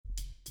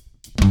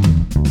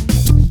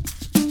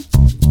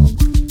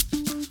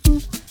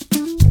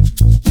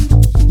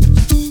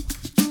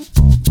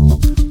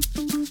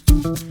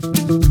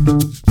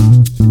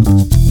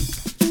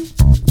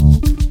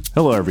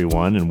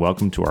everyone, and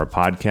welcome to our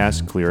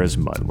podcast, Clear as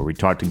Mud, where we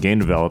talk to game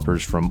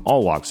developers from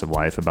all walks of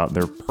life about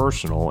their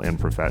personal and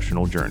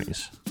professional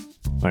journeys.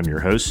 I'm your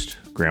host,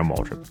 Graham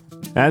Waldrop.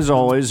 As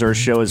always, our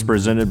show is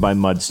presented by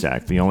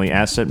Mudstack, the only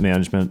asset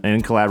management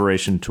and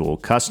collaboration tool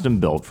custom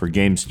built for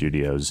game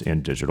studios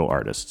and digital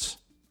artists.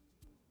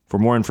 For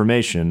more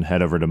information,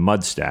 head over to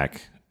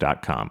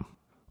mudstack.com.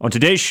 On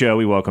today's show,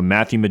 we welcome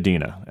Matthew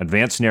Medina,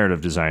 advanced narrative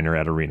designer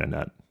at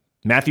ArenaNet.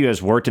 Matthew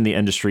has worked in the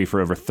industry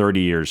for over 30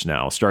 years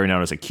now, starting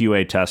out as a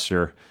QA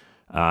tester,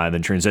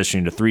 then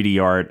transitioning to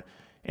 3D art,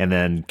 and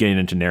then getting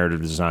into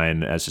narrative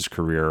design as his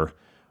career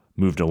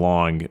moved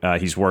along.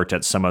 He's worked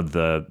at some of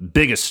the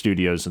biggest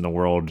studios in the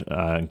world,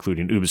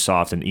 including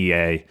Ubisoft and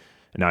EA,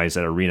 and now he's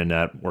at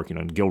ArenaNet working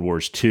on Guild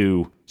Wars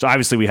 2. So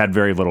obviously we had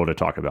very little to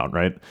talk about,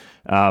 right?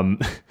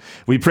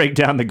 We break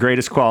down the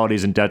greatest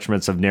qualities and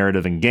detriments of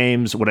narrative in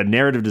games, what a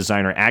narrative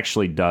designer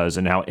actually does,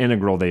 and how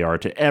integral they are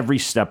to every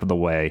step of the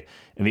way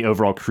in the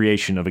overall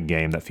creation of a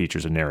game that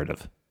features a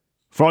narrative.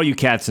 For all you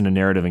cats into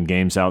narrative in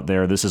games out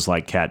there, this is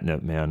like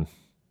catnip, man.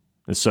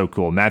 It's so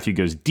cool. Matthew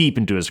goes deep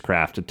into his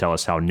craft to tell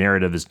us how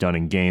narrative is done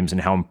in games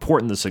and how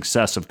important the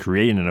success of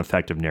creating an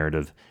effective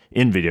narrative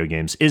in video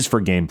games is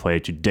for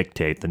gameplay to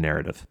dictate the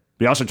narrative.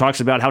 But he also talks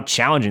about how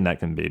challenging that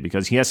can be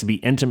because he has to be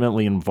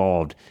intimately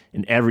involved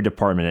in every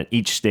department at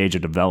each stage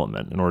of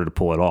development in order to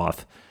pull it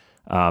off.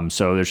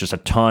 So there's just a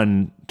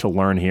ton to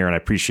learn here, and I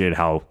appreciate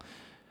how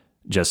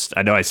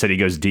I know I said he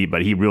goes deep,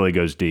 but he really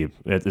goes deep.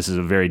 This is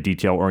a very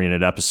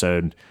detail-oriented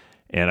episode,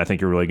 and I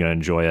think you're really going to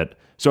enjoy it.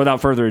 So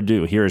without further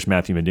ado, here is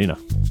Matthew Medina.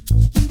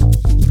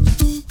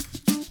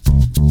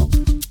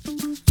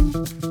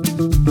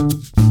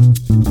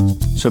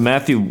 So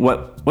Matthew,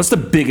 what's the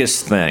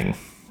biggest thing,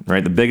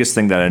 right? The biggest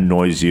thing that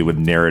annoys you with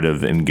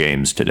narrative in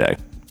games today?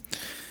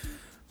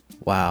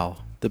 Wow.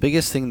 The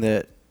biggest thing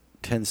that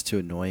tends to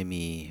annoy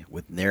me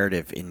with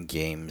narrative in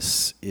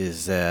games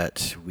is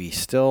that we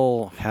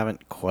still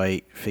haven't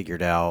quite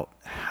figured out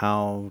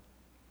how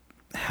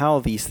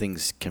these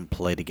things can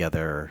play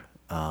together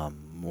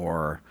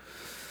more.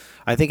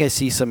 I think I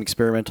see some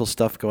experimental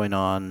stuff going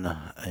on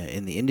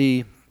in the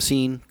indie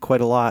scene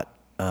quite a lot,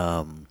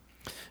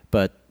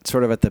 but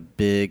sort of at the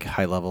big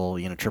high level,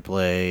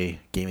 AAA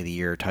Game of the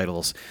Year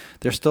titles,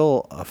 there's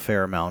still a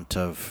fair amount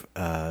of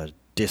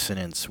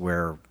dissonance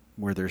where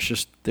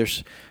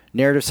there's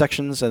narrative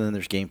sections and then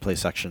there's gameplay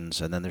sections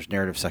and then there's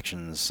narrative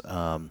sections,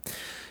 and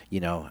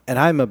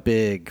I'm a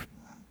big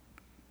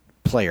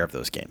player of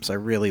those games. I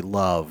really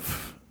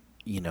love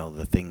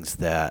the things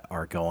that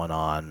are going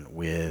on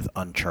with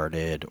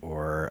Uncharted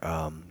or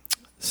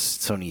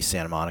Sony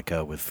Santa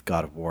Monica with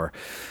God of War.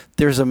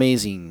 There's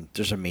amazing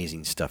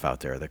stuff out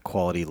there. The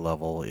quality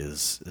level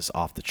is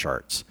off the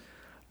charts.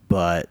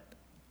 But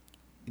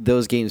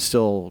those games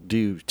still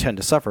do tend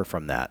to suffer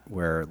from that,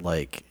 where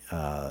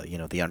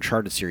the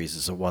Uncharted series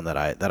is the one that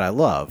I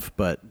love,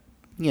 but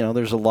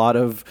there's a lot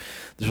of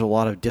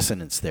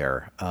dissonance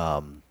there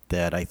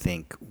that I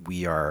think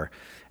we are,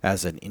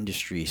 as an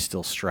industry,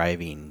 still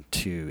striving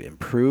to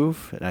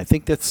improve, and I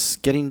think that's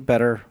getting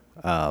better.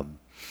 But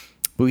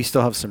we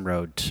still have some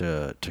road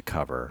to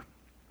cover.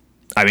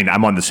 I mean,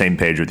 I'm on the same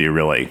page with you,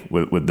 really,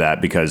 with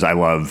that, because I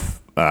love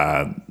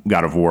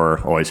God of War,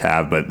 always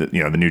have, but the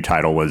new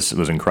title was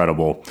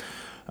incredible.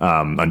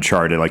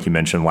 Uncharted, like you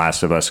mentioned,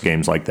 Last of Us,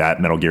 games like that,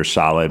 Metal Gear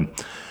Solid.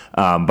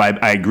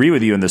 But I agree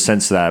with you in the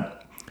sense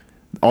that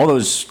all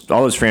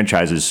those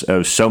franchises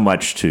owe so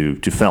much to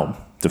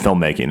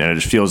filmmaking, and it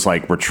just feels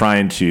like we're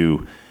trying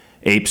to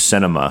ape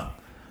cinema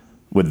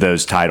with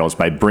those titles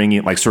by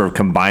bringing, sort of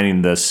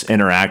combining this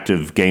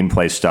interactive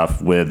gameplay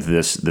stuff with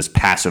this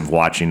passive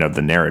watching of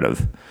the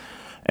narrative,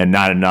 and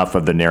not enough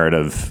of the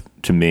narrative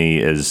to me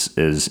is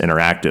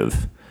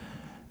interactive.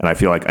 And I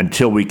feel like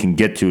until we can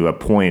get to a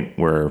point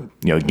where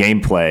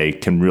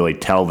gameplay can really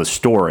tell the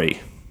story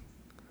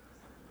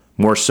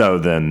more so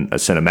than a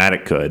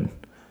cinematic could,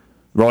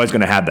 we're always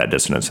going to have that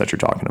dissonance that you're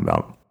talking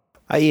about.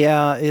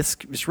 Yeah,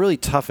 it's really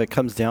tough. It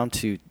comes down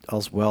to,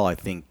 as well, I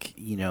think,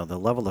 the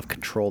level of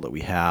control that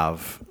we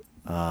have,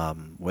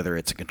 whether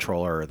it's a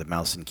controller or the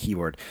mouse and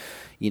keyboard.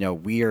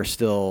 We are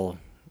still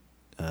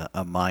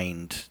a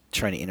mind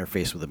trying to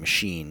interface with a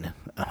machine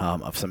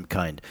of some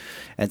kind.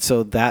 And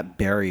so that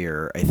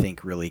barrier, I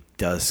think, really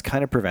does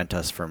kind of prevent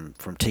us from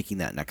taking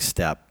that next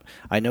step.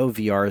 I know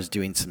VR is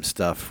doing some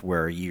stuff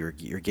where you're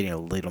getting a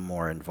little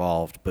more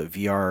involved, but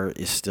VR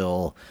is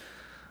still...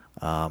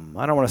 I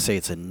don't want to say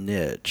it's a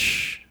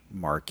niche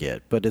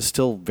market, but it's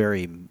still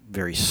very,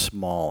 very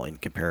small in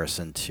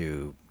comparison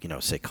to,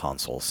 say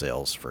console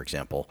sales, for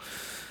example.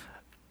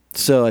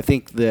 So I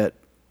think that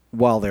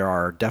while there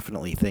are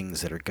definitely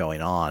things that are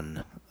going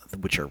on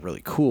which are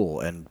really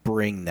cool and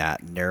bring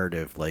that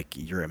narrative, like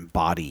you're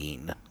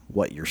embodying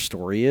what your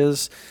story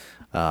is,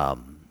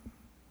 when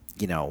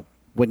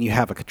you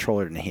have a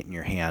controller in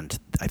your hand,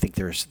 I think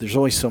there's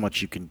only so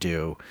much you can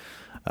do.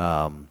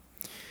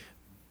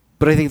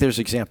 But I think there's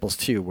examples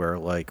too where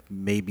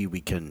maybe we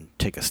can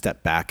take a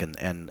step back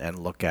and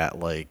look at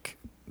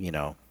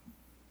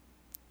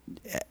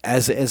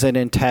as an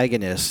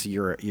antagonist,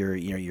 you're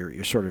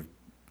sort of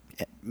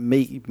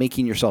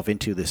making yourself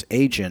into this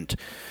agent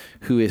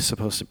who is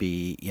supposed to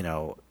be,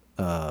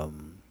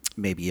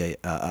 maybe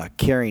a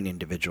caring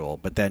individual,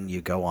 but then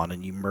you go on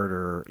and you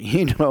murder,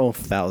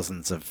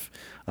 thousands of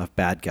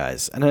bad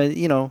guys. And,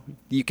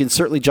 you can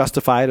certainly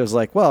justify it as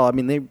like, well, I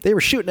mean, they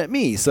were shooting at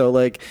me, so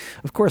like,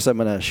 of course I'm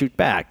going to shoot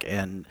back.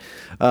 And,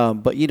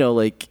 but,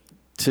 like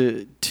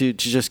to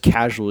just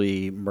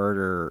casually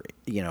murder,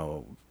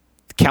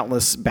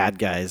 countless bad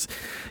guys,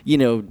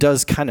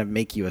 does kind of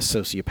make you a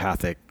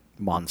sociopathic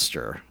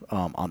monster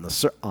on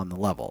the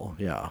level.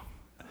 Yeah.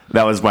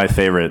 That was one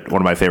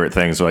of my favorite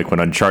things. Like when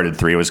Uncharted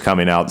 3 was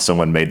coming out,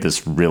 someone made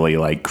this really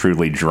like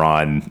crudely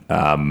drawn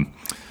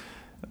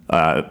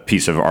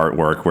piece of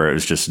artwork where it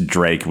was just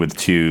Drake with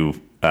two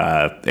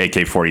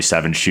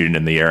AK-47 shooting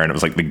in the air, and it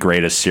was like the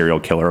greatest serial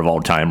killer of all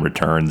time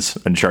returns,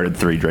 Uncharted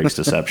 3 Drake's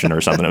Deception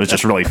or something. It was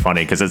just really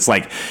funny because it's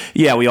like,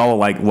 yeah, we all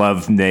like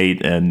love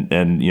Nate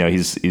and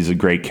he's a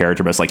great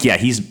character, but it's like, yeah,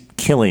 he's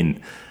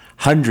killing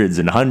hundreds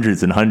and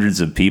hundreds and hundreds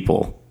of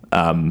people.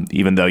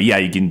 Even though, yeah,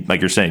 you can,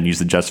 like you're saying, use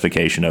the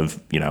justification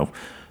of,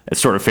 it's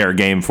sort of fair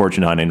game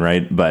fortune hunting,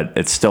 right? But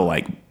it's still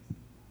like,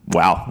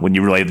 wow, when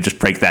you really just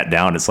break that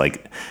down, it's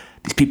like,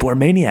 these people are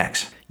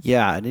maniacs.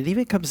 Yeah, and it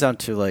even comes down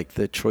to like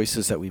the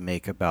choices that we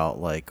make about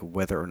like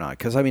whether or not,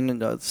 because I mean,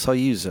 so I'll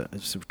use, so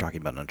we're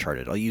talking about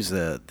Uncharted, I'll use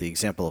the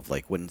example of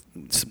like when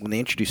they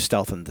introduced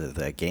stealth into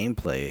the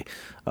gameplay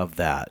of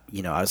that,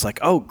 I was like,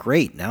 oh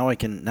great, now I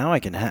can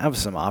have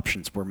some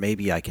options where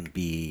maybe I can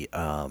be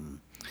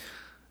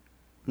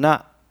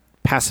not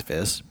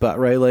pacifist, but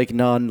right, like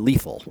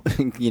non-lethal.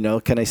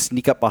 Can I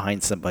sneak up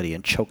behind somebody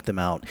and choke them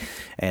out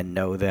and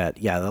know that,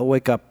 yeah, they'll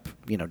wake up,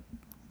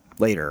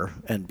 later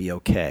and be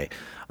okay.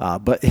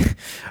 But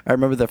I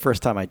remember the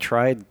first time I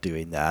tried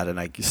doing that, and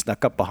I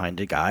snuck up behind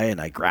a guy and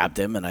I grabbed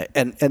him,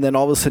 and then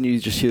all of a sudden you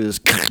just hear this,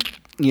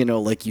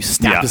 like you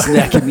snap his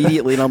neck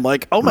immediately, and I'm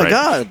like, oh my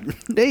God,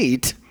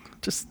 Nate,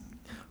 just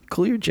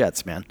cool your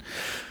jets, man.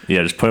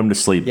 Yeah, just put him to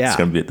sleep. Yeah.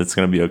 That's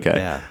gonna be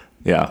okay.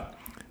 Yeah.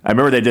 I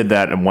remember they did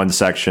that in one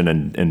section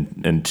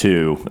and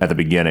two at the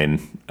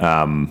beginning.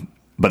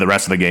 But the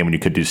rest of the game, when you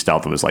could do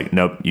stealth, it was like,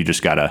 nope, you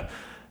just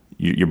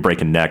you're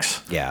breaking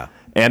necks. Yeah.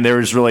 And there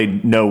was really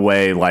no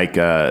way like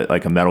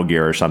a Metal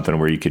Gear or something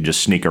where you could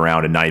just sneak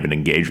around and not even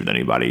engage with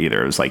anybody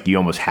either. It was like you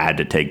almost had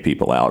to take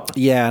people out.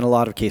 Yeah, in a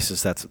lot of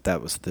cases,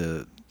 that was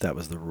the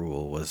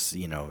rule, was,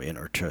 in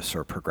order to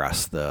sort of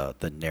progress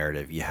the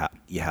narrative,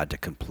 you had to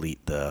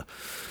complete the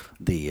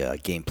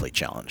gameplay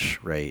challenge,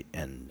 right?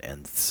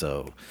 And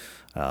so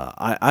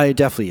I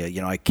definitely,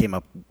 I came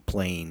up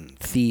playing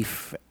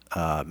Thief,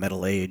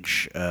 Metal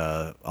Age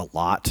a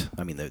lot.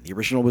 I mean, the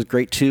original was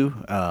great too,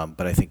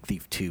 but I think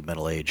Thief 2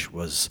 Metal Age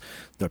was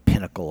the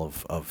pinnacle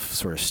of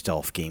sort of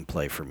stealth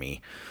gameplay for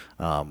me.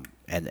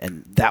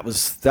 And that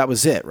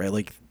was it, right?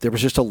 Like there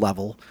was just a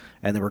level,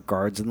 and there were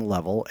guards in the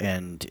level,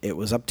 and it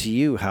was up to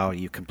you how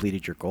you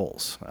completed your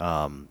goals.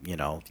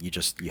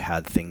 You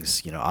had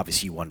things,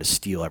 obviously you wanted to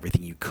steal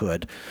everything you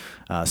could,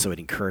 so it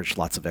encouraged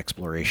lots of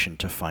exploration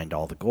to find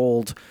all the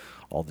gold,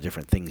 all the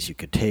different things you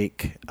could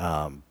take.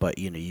 But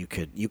you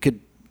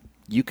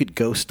could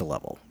ghost a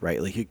level,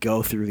 right? Like you could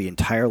go through the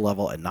entire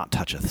level and not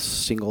touch a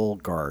single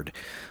guard,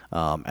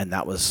 and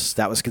that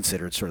was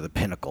considered sort of the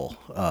pinnacle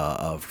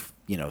of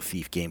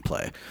Thief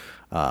gameplay.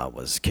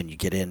 Was, can you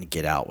get in and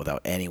get out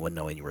without anyone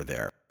knowing you were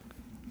there?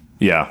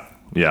 Yeah.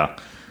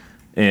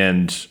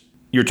 And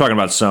you're talking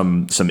about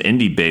some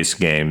indie-based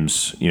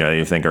games,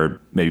 you think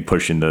are maybe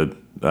pushing the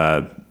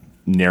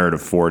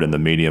narrative forward in the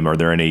medium. Are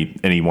there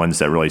any ones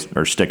that really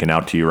are sticking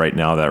out to you right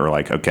now that are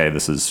like, okay,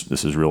 this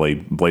is really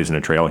blazing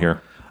a trail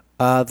here?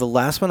 The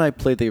last one I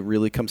played that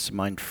really comes to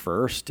mind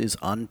first is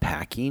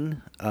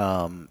Unpacking.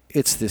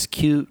 It's this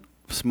cute,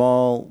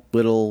 small,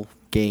 little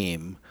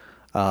game.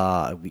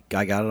 I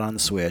got it on the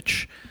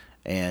Switch,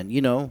 and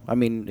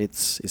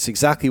it's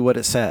exactly what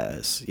it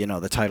says.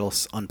 The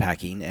title's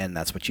Unpacking, and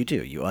that's what you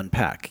do. You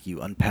unpack.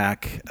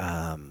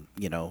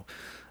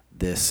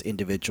 This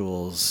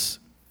individual's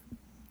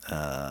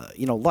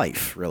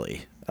life,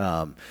 really,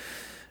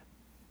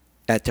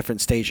 at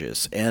different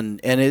stages, and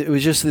it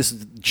was just this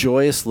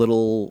joyous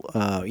little,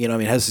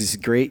 it has this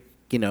great,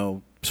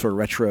 sort of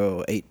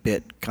retro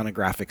 8-bit kind of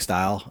graphic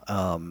style,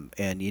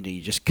 and you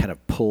just kind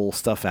of pull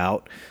stuff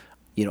out,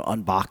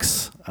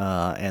 unbox,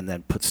 and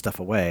then put stuff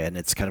away, and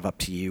it's kind of up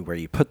to you where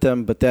you put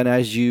them. But then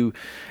as you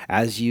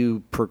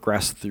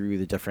progress through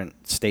the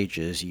different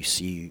stages, you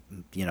see,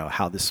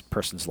 how this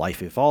person's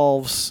life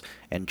evolves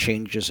and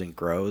changes and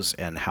grows,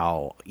 and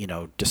how,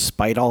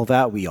 despite all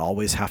that, we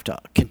always have to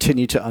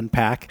continue to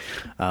unpack.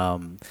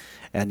 And,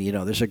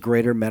 there's a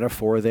greater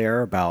metaphor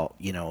there about,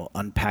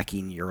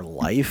 unpacking your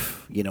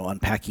life,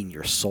 unpacking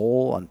your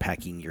soul,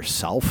 unpacking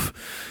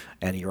yourself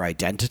and your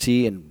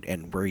identity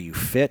and where you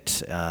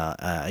fit. And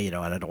I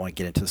don't want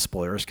to get into the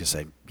spoilers because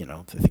I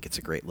think it's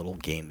a great little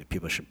game that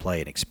people should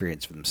play and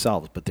experience for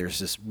themselves. But there's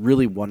this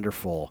really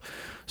wonderful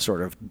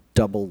sort of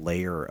double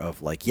layer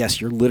of like, yes,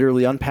 you're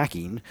literally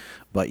unpacking,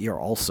 but you're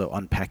also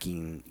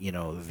unpacking,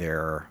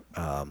 their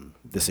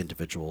this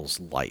individual's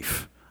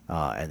life,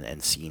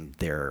 and seeing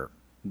their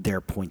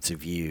their points of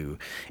view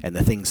and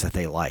the things that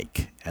they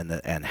like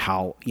and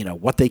how,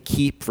 what they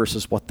keep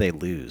versus what they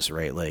lose,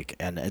 right? Like,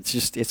 and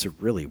it's a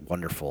really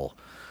wonderful,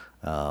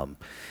 and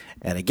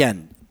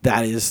again,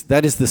 that is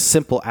the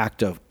simple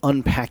act of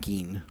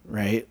unpacking,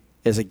 right,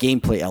 as a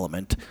gameplay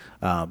element,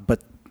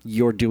 but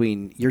you're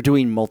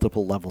doing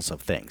multiple levels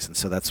of things, and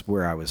so that's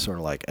where I was sort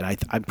of like, and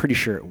I'm pretty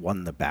sure it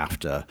won the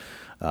BAFTA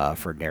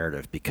for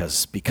narrative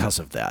because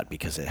of that,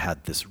 because it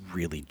had this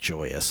really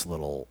joyous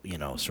little,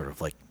 sort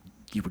of like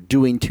you were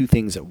doing two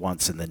things at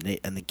once, and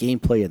the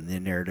gameplay and the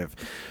narrative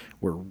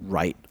were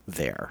right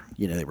there.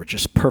 They were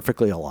just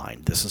perfectly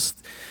aligned. This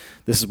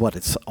is what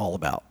it's all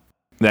about.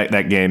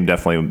 That game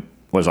definitely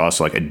was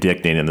also like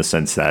addicting in the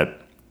sense that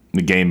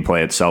the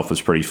gameplay itself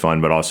was pretty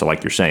fun, but also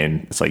like you're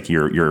saying, it's like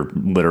you're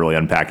literally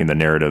unpacking the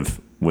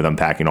narrative with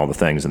unpacking all the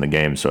things in the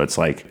game. So it's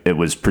like it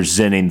was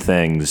presenting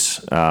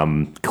things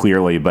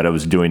clearly, but it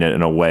was doing it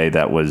in a way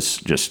that was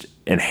just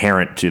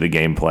inherent to the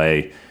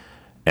gameplay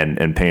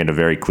and painted a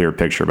very clear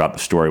picture about the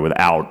story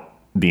without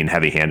being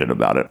heavy-handed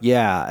about it.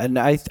 Yeah, and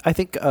I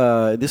think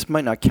this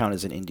might not count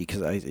as an indie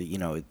because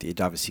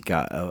it obviously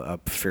got a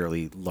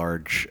fairly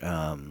large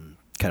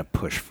kind of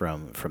push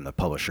from the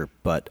publisher,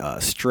 but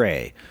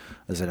Stray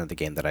is another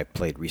game that I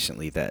played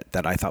recently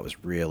that I thought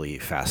was really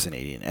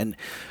fascinating. And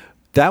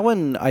that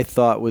one I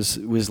thought was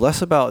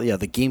less about,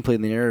 the gameplay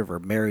and the narrative are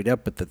married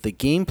up, but that the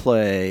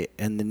gameplay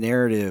and the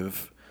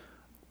narrative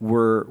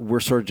were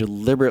sort of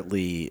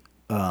deliberately,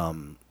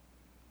 if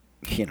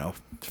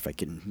I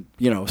can,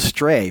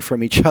 stray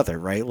from each other,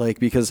 right? Like,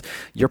 because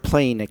you're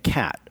playing a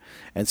cat.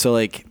 And so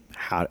like,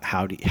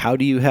 how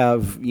do you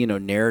have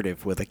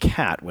narrative with a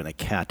cat when a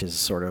cat is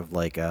sort of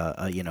like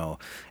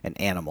an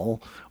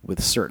animal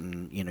with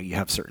certain you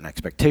have certain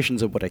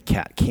expectations of what a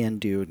cat can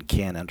do and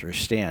can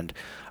understand,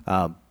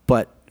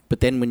 but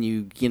then when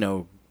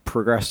you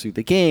progress through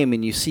the game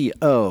and you see,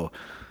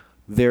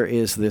 there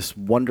is this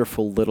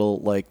wonderful little,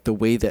 like, the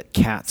way that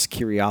cats'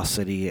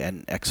 curiosity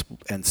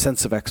and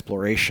sense of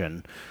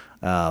exploration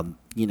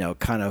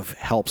kind of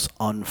helps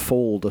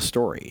unfold a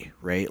story,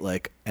 right?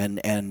 Like,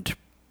 and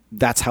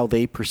that's how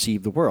they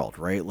perceive the world,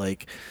 right?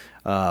 Like,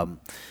 and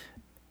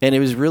it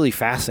was really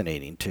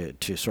fascinating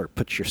to sort of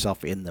put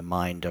yourself in the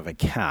mind of a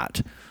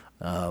cat,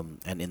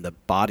 and in the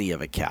body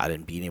of a cat,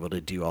 and being able to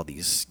do all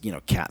these,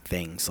 cat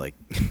things like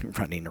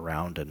running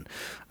around. And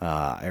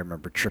I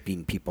remember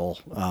tripping people.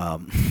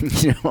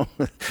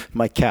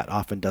 My cat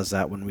often does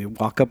that when we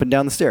walk up and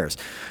down the stairs.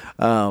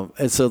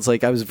 And so it's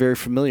like I was very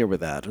familiar with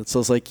that. And so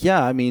it's like,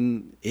 yeah, I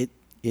mean,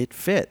 it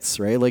fits,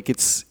 right? Like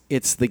it's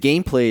the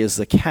gameplay is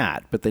the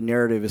cat, but the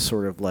narrative is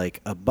sort of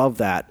like above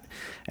that.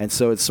 And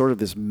so it's sort of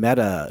this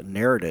meta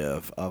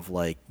narrative of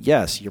like,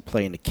 yes, you're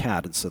playing a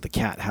cat, and so the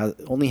cat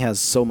only has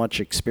so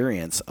much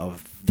experience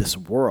of this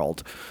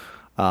world.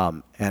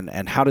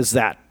 And how does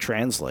that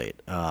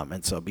translate?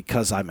 And so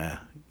because I'm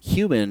a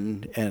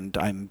human and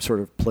I'm sort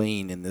of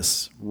playing in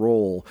this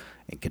role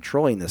and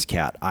controlling this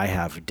cat, I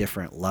have a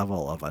different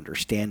level of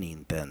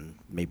understanding than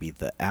maybe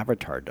the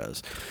avatar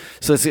does.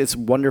 So it's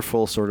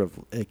wonderful sort of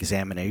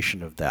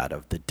examination of that,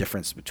 of the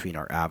difference between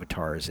our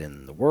avatars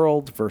in the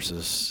world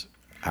versus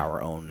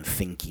our own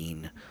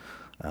thinking,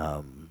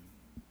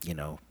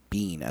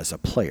 being as a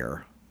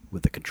player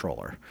with the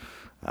controller.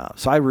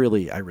 So I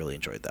really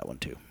enjoyed that one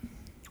too.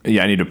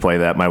 Yeah, I need to play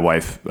that. My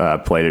wife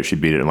played it. She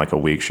beat it in like a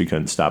week. She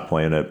couldn't stop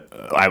playing it.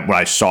 What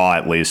I saw,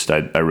 at least,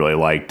 I really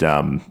liked.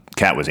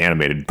 Cat was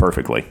animated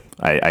perfectly.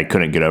 I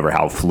couldn't get over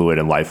how fluid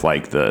and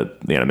lifelike the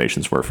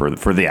animations were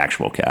for the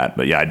actual cat.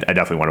 But yeah, I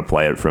definitely want to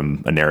play it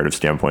from a narrative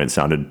standpoint. It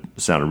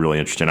sounded really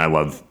interesting. I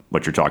love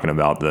what you're talking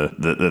about,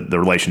 the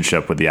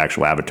relationship with the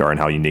actual avatar and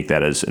how unique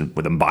that is, and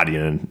with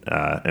embodying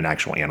an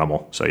actual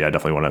animal. So yeah, I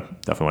definitely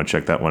want to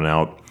check that one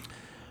out.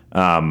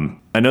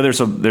 I know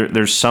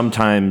there's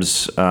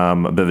sometimes a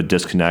bit of a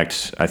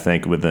disconnect, I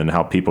think, within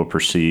how people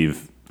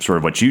perceive sort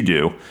of what you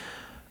do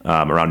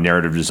around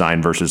narrative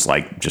design versus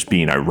like just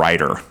being a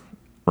writer,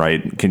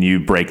 right? Can you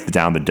break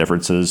down the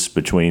differences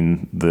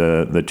between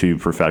the two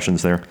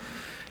professions there?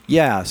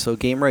 Yeah, so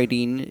game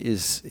writing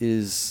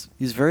is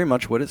very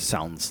much what it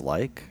sounds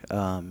like,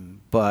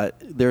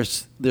 but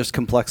there's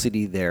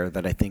complexity there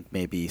that I think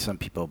maybe some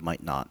people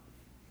might not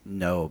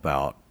know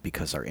about,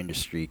 because our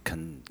industry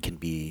can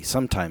be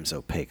sometimes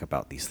opaque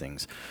about these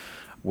things,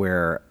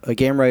 where a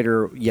game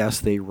writer, yes,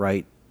 they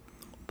write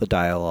the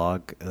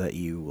dialogue that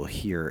you will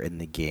hear in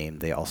the game.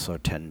 They also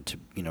tend to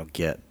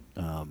get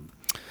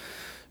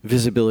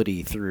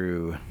visibility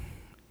through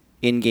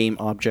in-game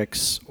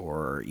objects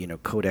or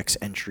codex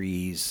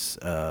entries,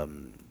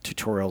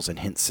 tutorials and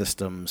hint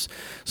systems.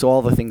 So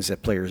all the things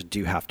that players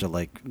do have to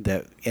like,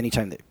 that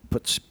anytime that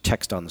puts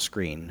text on the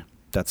screen,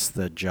 that's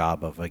the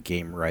job of a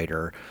game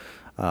writer,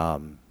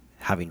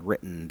 having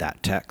written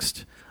that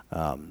text.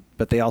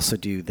 But they also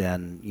do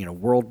then,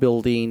 world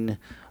building.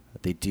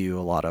 They do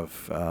a lot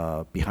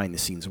of behind the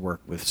scenes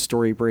work with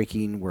story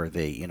breaking, where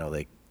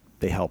they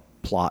help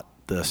plot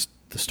the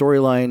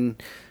storyline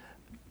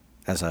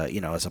as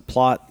a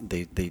plot.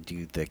 They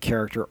do the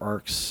character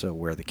arcs, so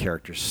where the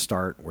characters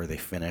start, where they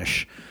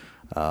finish.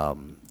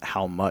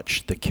 how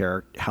much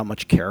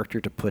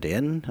character to put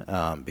in,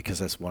 because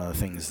that's one of the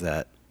things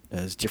that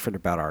is different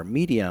about our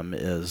medium,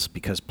 is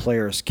because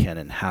players can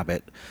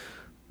inhabit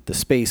the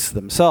space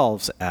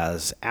themselves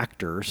as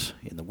actors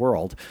in the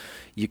world.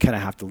 You kind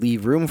of have to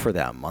leave room for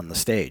them on the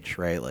stage,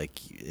 right?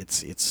 Like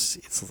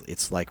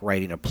it's like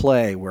writing a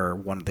play where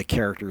one of the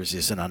characters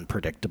is an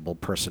unpredictable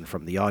person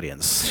from the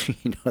audience.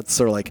 It's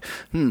sort of like,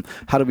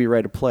 how do we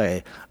write a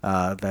play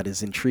that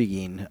is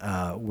intriguing,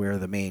 where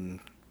the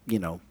main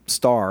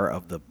star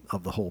of the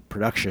whole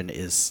production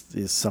is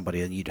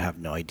somebody and you'd have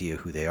no idea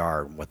who they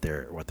are and what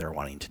they're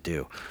wanting to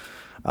do.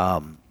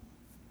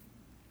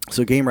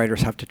 So game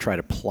writers have to try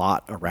to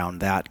plot around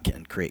that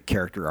and create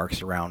character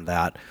arcs around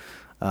that.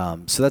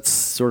 So that's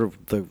sort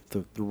of the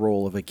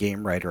role of a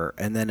game writer.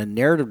 And then a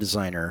narrative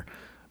designer,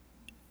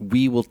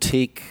 we will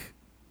take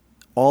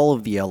all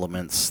of the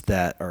elements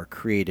that are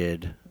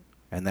created,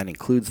 and that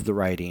includes the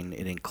writing,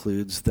 it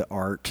includes the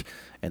art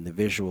and the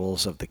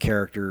visuals of the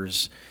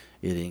characters,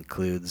 it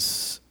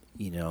includes,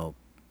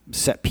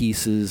 set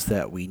pieces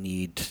that we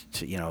need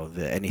to,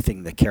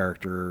 anything the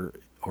character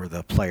or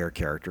the player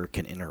character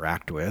can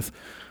interact with.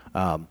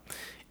 And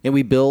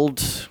we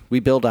build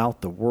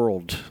out the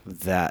world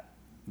that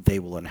they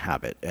will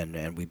inhabit,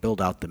 and we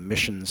build out the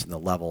missions and the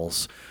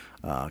levels.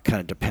 Kind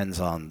of depends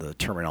on the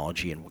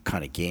terminology and what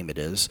kind of game it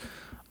is.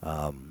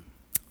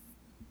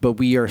 But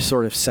we are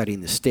sort of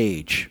setting the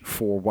stage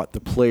for what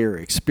the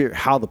player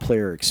how the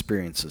player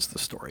experiences the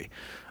story.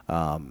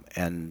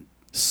 And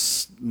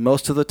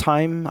most of the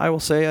time, I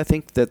will say, I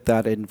think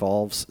that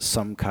involves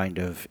some kind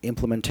of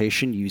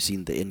implementation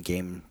using the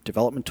in-game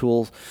development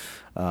tools,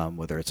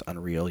 whether it's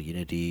Unreal,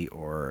 Unity,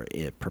 or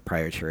a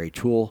proprietary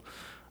tool.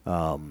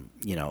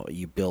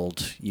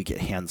 You get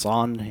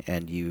hands-on,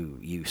 and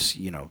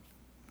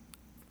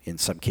in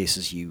some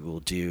cases you will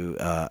do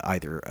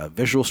either a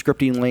visual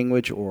scripting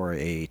language or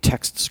a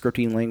text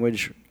scripting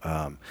language.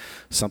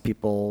 Some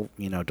people,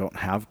 don't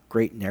have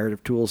great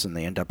narrative tools, and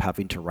they end up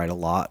having to write a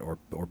lot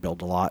or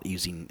build a lot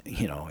using,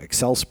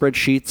 Excel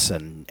spreadsheets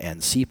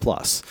and C+.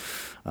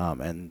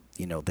 And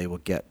they will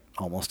get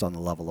almost on the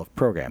level of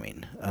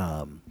programming.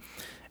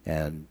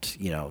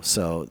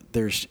 So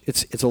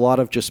it's a lot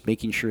of just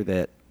making sure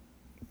that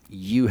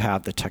you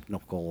have the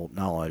technical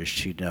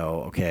knowledge to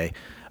know, okay,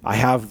 I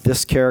have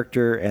this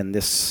character and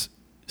this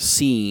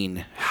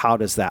scene, how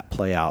does that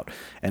play out?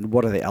 And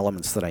what are the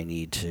elements that I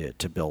need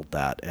to build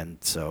that?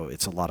 And so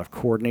it's a lot of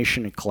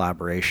coordination and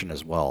collaboration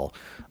as well.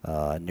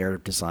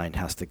 Narrative design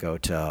has to go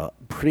to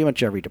pretty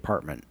much every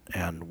department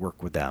and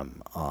work with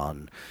them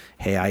on,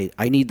 hey,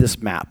 I need this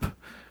map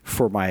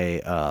for my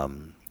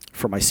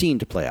scene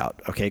to play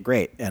out. Okay,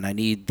 great. And I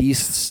need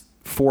these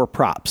 4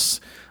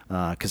 props.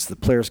 Because the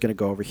player's going to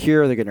go over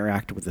here, they're going to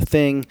interact with the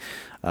thing,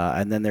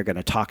 and then they're going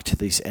to talk to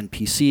these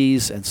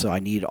NPCs, and so I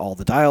need all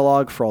the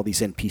dialogue for all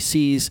these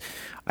NPCs.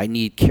 I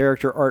need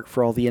character art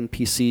for all the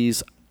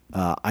NPCs.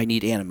 I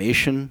need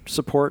animation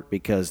support,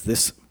 because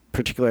this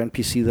particular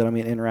NPC that I'm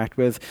going to interact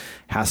with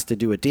has to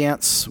do a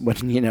dance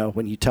when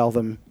you tell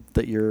them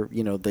that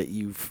that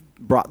you've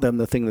brought them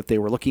the thing that they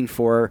were looking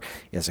for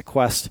as a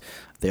quest.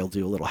 They'll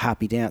do a little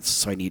happy dance,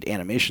 so I need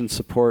animation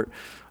support,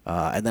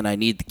 and then I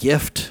need the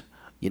gift.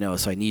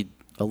 So I need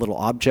a little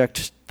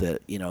object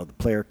that, the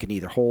player can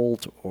either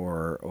hold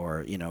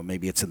or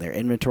maybe it's in their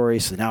inventory.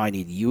 So now I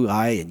need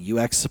UI and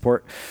UX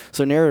support.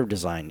 So narrative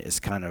design is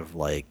kind of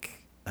like,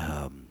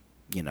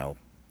 in a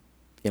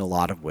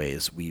lot of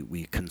ways,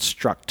 we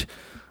construct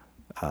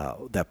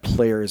that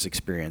player's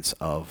experience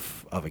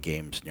of a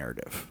game's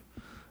narrative.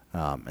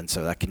 And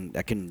so that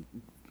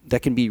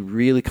can be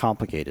really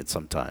complicated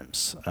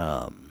sometimes.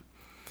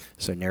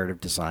 So narrative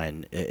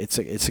design, it's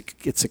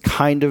a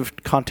kind of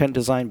content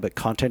design, but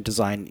content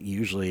design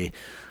usually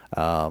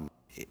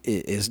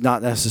is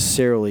not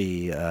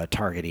necessarily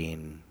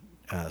targeting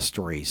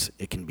stories.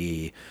 It can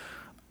be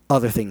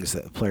other things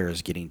that the player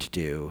is getting to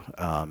do.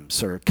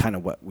 Sort of kind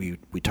of what we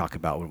talk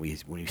about when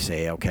we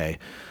say, okay,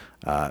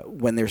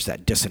 when there's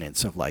that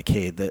dissonance of like,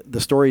 hey, the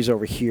story's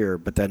over here,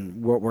 but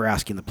then what we're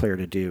asking the player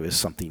to do is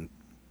something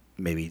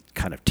maybe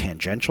kind of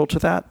tangential to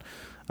that.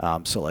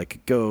 So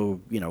like go,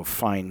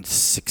 find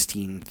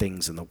 16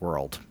 things in the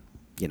world.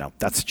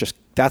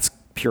 That's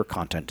pure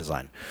content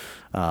design.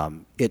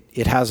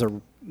 It has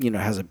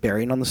a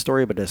bearing on the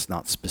story, but it's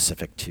not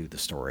specific to the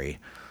story.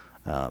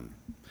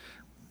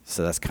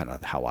 So that's kind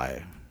of how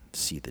I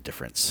see the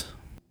difference.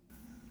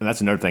 And that's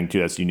another thing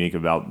too that's unique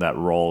about that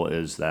role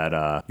is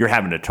that you're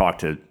having to talk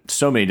to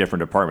so many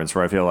different departments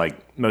where I feel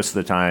like most of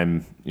the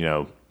time,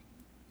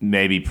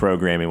 maybe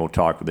programming will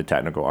talk with the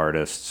technical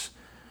artists.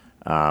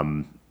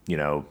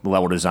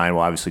 Level design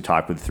will obviously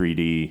talk with the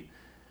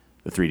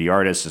 3D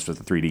artists, just with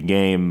the 3D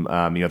game,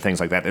 things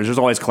like that. There's just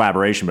always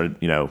collaboration,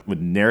 but, with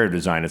narrative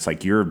design, it's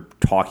like you're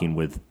talking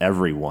with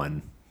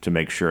everyone to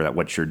make sure that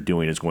what you're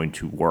doing is going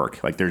to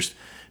work. Like it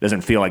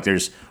doesn't feel like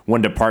there's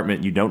one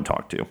department you don't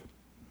talk to.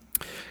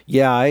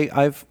 Yeah,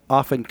 I've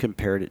often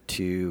compared it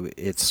to,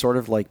 it's sort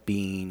of like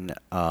being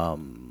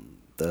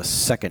the the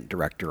second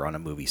director on a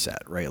movie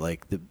set, right?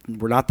 Like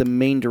we're not the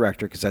main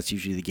director, because that's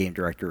usually the game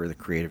director or the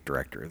creative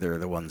director. They're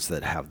the ones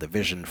that have the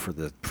vision for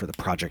the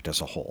project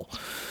as a whole,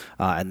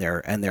 and they're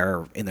in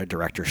their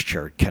director's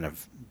chair, kind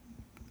of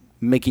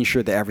making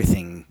sure that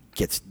everything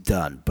gets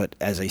done. But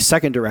as a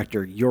second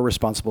director, you're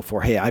responsible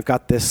for, hey, I've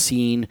got this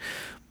scene,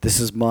 this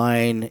is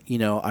mine.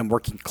 I'm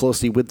working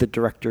closely with the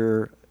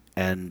director.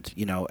 And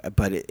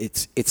but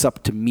it's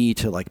up to me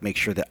to like make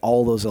sure that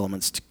all those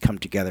elements come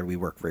together. We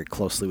work very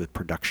closely with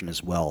production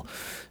as well,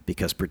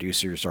 because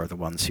producers are the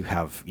ones who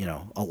have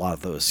a lot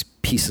of those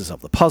pieces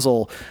of the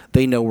puzzle.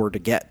 They know where to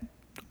get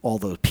all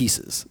those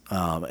pieces,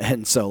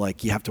 and so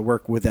like you have to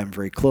work with them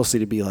very closely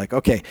to be like,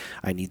 okay,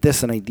 I need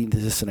this and I need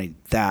this and I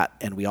need that,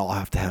 and we all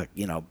have to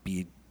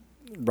be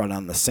run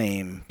on the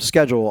same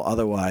schedule.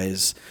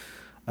 Otherwise,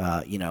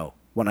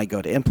 when I go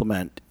to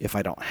implement, if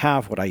I don't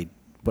have what I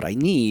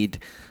need,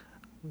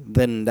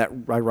 then that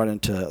I run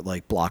into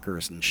like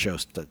blockers and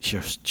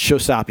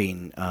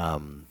show-stopping,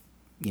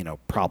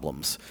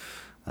 problems.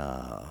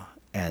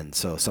 And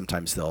so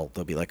sometimes they'll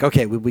be like,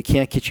 okay, we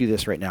can't get you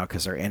this right now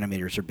because our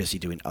animators are busy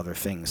doing other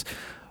things.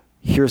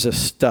 Here's a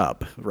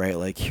stub, right?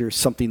 Like here's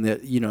something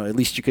that at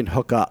least you can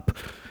hook up,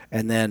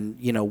 and then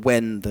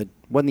when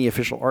the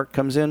official art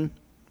comes in,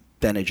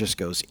 then it just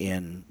goes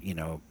in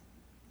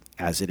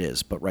as it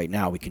is. But right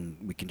now we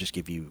can just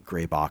give you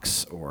gray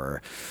box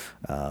or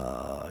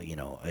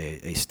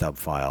a stub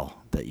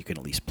file that you can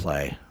at least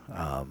play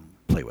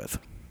with.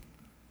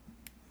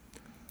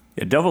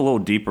 Yeah, delve a little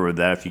deeper with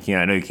that if you can.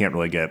 I know you can't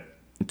really get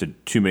into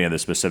too many of the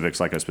specifics,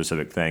 like a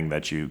specific thing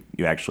that you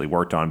actually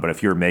worked on. But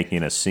if you're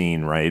making a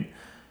scene, right,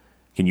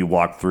 can you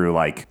walk through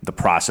like the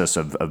process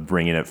of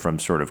bringing it from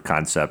sort of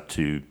concept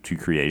to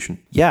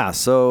creation? Yeah.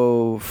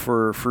 So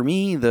for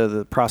me,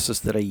 the process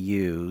that I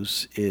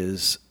use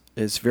is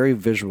very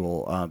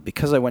visual.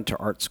 Because I went to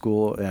art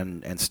school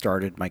and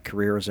started my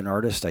career as an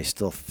artist, I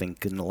still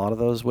think in a lot of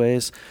those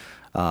ways.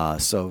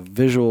 So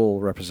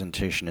visual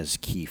representation is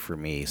key for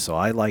me. So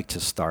I like to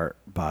start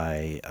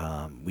by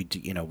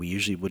we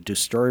usually would do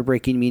story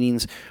breaking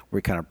meetings where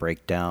we kind of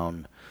break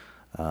down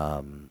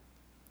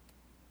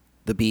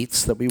the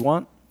beats that we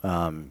want.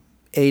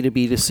 A to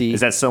B to C. Is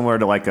that similar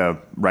to like a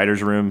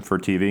writer's room for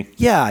TV?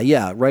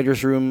 Yeah.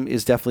 Writer's room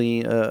is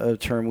definitely a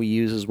term we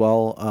use as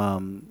well.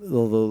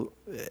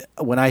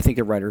 When I think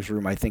of writer's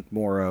room, I think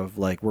more of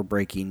like we're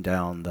breaking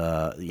down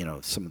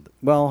some of the,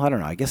 well, I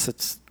don't know. I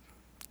guess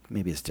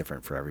maybe it's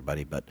different for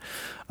everybody, but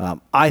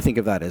I think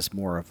of that as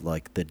more of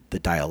like the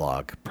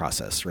dialogue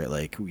process, right?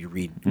 Like we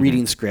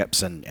reading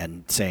scripts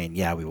and saying,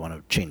 yeah, we want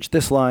to change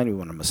this line, we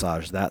want to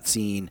massage that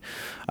scene.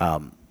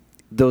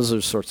 Those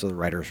are sorts of the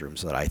writer's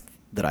rooms that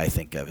I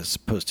think of, as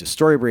opposed to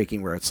story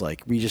breaking, where it's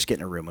like we just get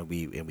in a room and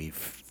we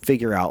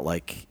figure out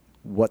like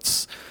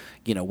what's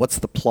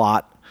the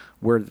plot,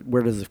 where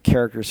does the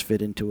characters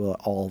fit into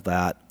all of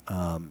that,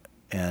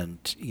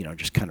 and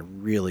just kind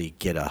of really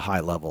get a high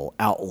level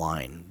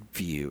outline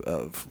view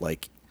of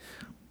like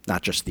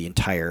not just the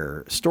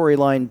entire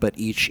storyline, but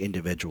each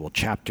individual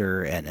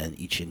chapter and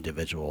each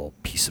individual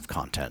piece of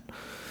content.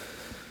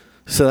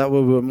 So that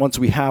once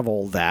we have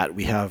all that,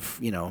 we have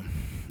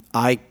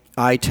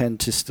I tend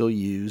to still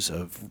use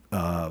in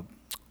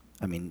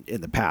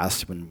the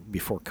past,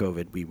 before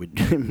COVID, we would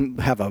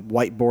have a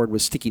whiteboard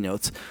with sticky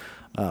notes,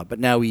 but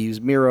now we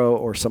use Miro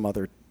or some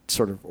other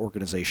sort of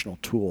organizational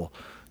tool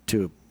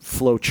to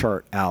flow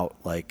chart out,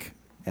 like,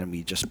 and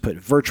we just put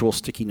virtual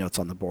sticky notes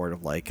on the board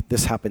of like,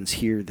 this happens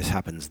here, this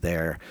happens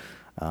there,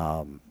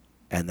 and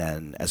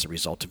then as a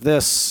result of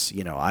this,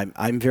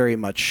 I'm very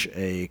much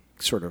a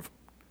sort of,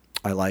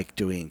 I like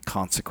doing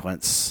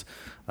consequence,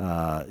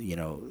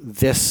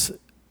 this.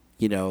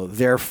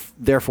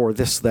 Therefore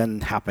this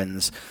then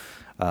happens,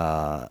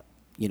 but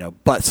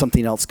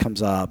something else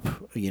comes up,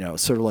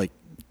 sort of like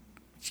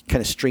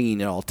kind of stringing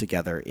it all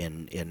together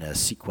in a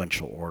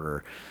sequential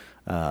order,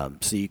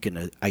 so you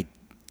can,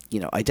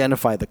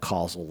 identify the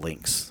causal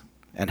links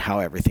and how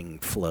everything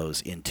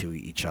flows into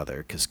each other,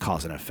 because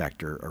cause and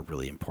effect are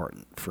really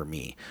important for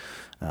me,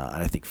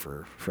 and I think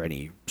for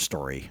any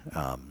story,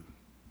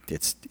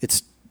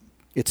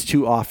 it's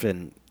too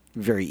often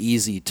very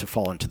easy to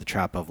fall into the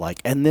trap of like,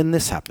 and then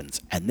this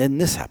happens, and then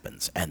this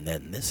happens, and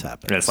then this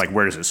happens. And it's like,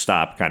 where does it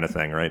stop kind of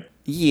thing, right?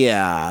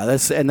 Yeah,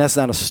 that's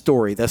not a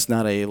story. That's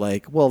not a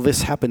like, well,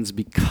 this happens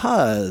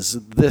because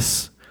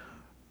this,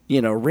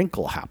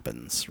 wrinkle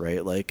happens,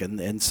 right? Like,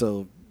 and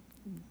so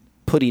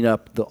putting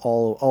up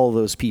all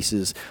those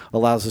pieces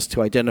allows us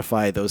to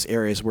identify those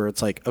areas where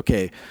it's like,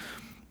 okay,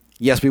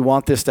 yes, we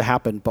want this to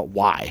happen, but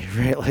why,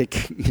 right?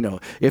 Like,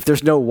 if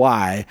there's no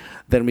why,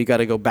 then we got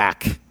to go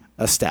back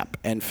a step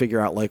and figure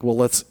out like, well,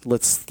 let's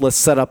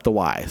set up the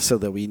why so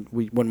that we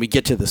when we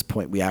get to this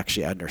point, we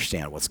actually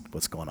understand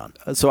what's going on.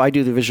 So I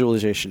do the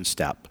visualization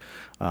step,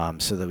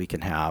 so that we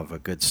can have a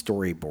good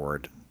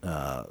storyboard,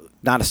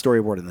 not a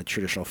storyboard in the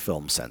traditional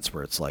film sense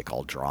where it's like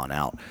all drawn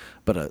out,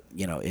 but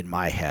in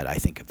my head, I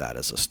think of that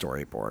as a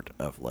storyboard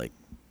of like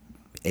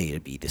A to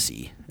B to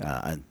C,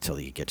 until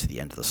you get to the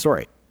end of the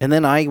story. And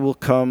then I will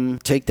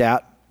take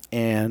that,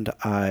 and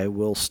I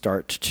will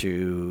start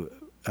to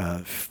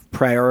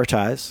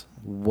prioritize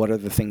what are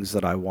the things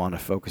that I want to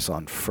focus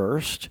on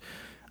first,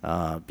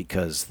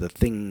 because the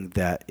thing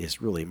that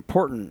is really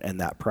important in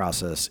that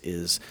process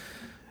is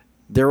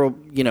there will,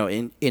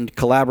 in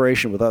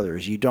collaboration with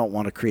others, you don't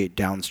want to create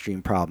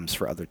downstream problems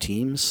for other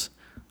teams.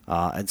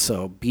 And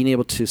so being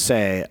able to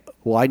say,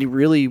 well, I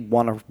really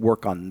want to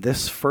work on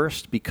this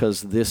first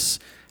because this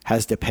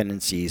has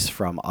dependencies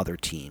from other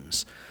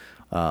teams.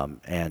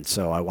 And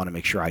so I want to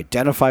make sure I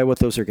identify what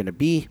those are going to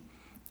be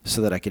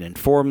so that I can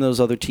inform those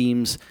other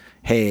teams,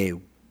 hey,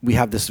 we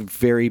have this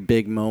very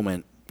big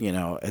moment,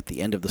 at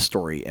the end of the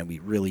story, and we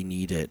really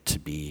need it to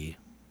be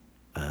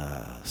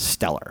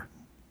stellar.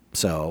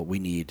 So we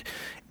need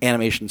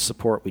animation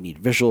support, we need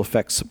visual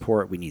effects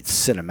support, we need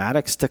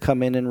cinematics to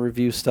come in and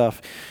review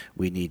stuff.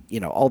 We need,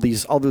 all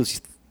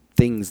those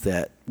things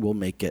that will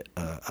make it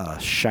a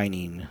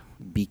shining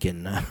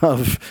beacon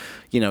of,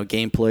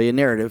 gameplay and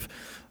narrative.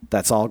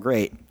 That's all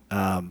great.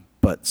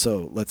 But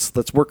so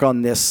let's work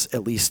on this,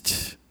 at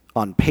least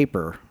on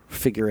paper,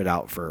 figure it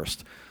out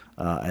first,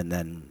 and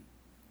then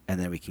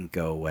we can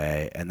go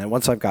away. And then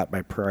once I've got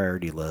my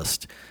priority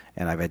list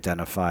and I've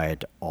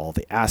identified all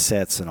the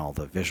assets and all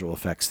the visual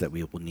effects that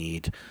we will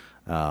need,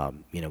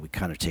 we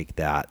kind of take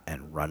that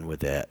and run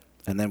with it,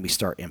 and then we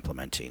start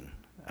implementing.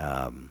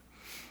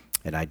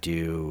 And I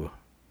do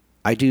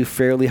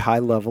fairly high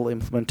level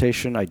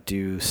implementation. I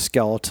do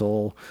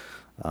skeletal.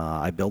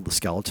 I build the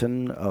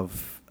skeleton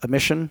of a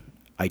mission.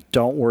 I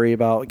don't worry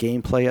about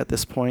gameplay at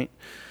this point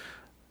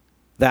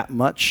that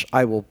much.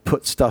 I will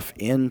put stuff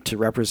in to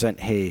represent,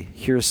 hey,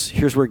 here's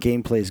where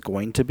gameplay is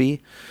going to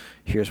be.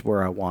 Here's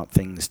where I want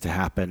things to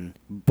happen.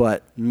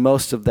 But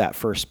most of that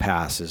first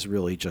pass is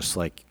really just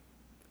like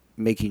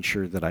making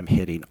sure that I'm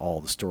hitting all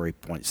the story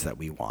points that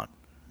we want.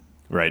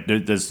 Right.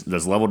 Does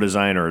level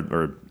design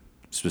or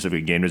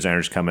specific game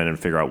designers come in and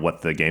figure out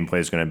what the gameplay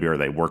is going to be, or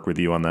they work with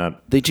you on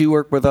that? They do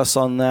work with us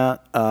on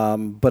that,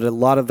 but a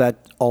lot of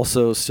that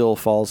also still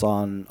falls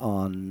on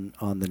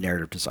the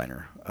narrative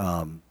designer,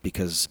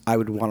 because I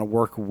would want to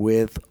work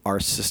with our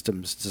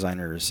systems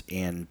designers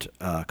and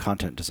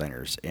content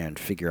designers and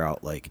figure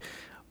out like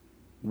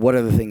what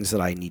are the things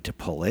that I need to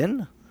pull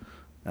in,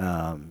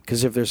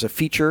 because if there's a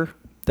feature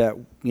that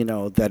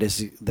that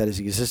is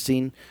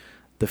existing,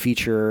 the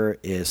feature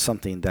is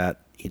something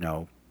that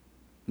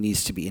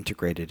needs to be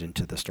integrated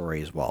into the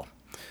story as well.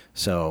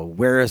 So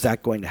where is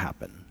that going to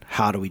happen?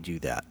 How do we do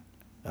that?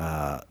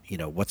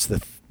 What's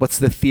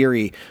the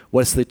theory?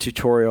 What's the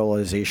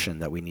tutorialization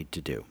that we need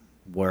to do?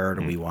 Where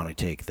do we want to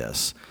take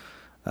this?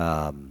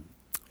 And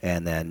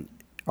then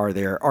are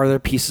there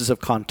pieces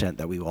of content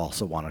that we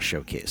also want to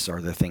showcase?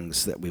 Are there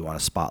things that we want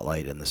to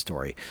spotlight in the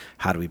story?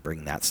 How do we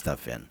bring that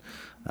stuff in?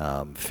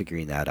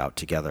 Figuring that out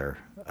together.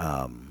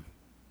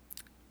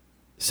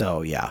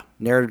 So yeah,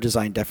 narrative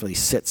design definitely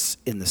sits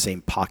in the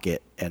same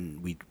pocket,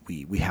 and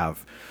we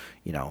have,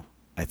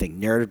 I think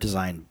narrative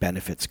design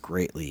benefits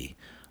greatly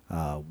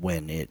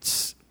when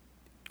it's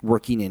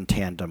working in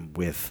tandem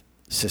with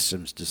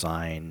systems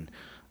design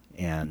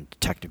and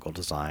technical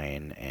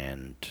design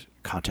and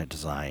content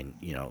design.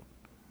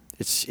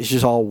 It's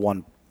just all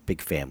one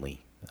big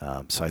family.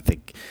 So I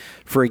think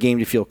for a game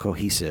to feel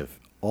cohesive,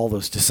 all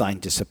those design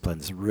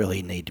disciplines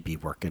really need to be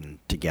working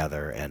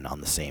together and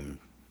on the same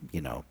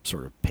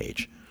sort of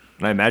page.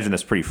 And I imagine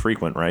that's pretty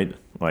frequent, right?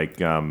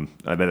 Like, I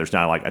bet there's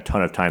not like a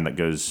ton of time that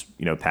goes,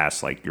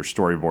 past like your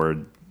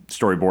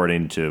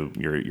storyboarding to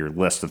your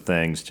list of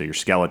things to your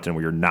skeleton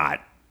where you're not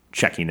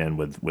checking in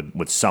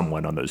with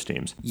someone on those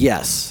teams.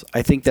 Yes,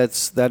 I think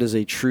that is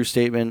a true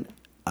statement.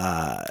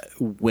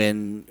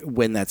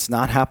 When that's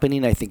not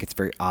happening, I think it's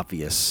very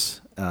obvious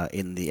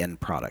in the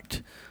end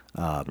product.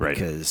 Right.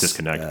 Because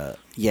disconnect.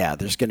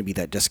 There's going to be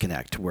that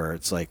disconnect where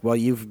it's like, well,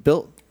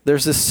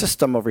 there's this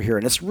system over here,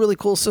 and it's a really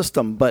cool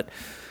system, but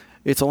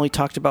it's only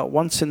talked about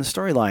once in the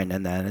storyline,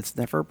 and then it's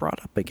never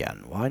brought up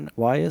again.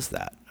 Why is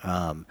that?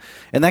 And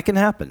that can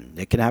happen.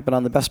 It can happen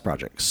on the best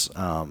projects.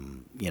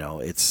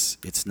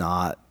 It's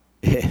not.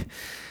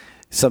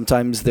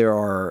 Sometimes there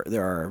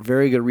are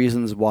very good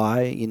reasons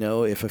why.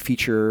 If a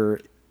feature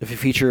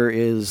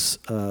is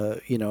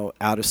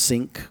out of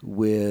sync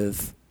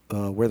with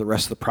where the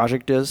rest of the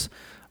project is,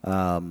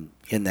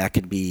 and that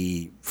could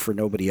be for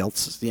nobody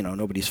else,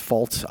 nobody's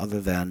fault other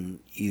than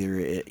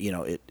either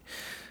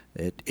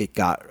it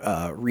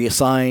got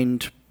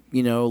reassigned,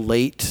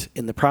 late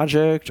in the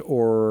project,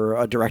 or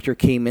a director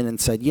came in and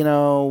said,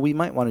 we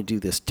might want to do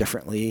this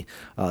differently.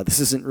 This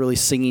isn't really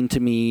singing to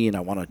me, and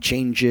I want to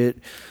change it.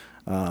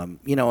 And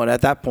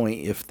at that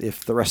point,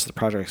 if the rest of the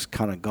project's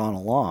kind of gone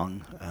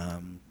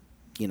along,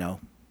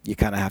 you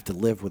kind of have to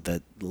live with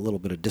that little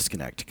bit of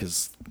disconnect,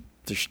 because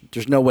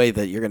there's no way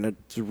that you're going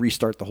to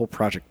restart the whole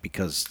project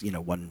because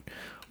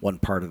one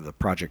part of the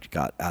project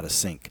got out of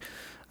sync.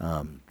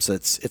 So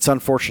it's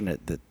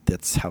unfortunate that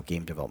that's how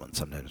game development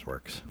sometimes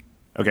works.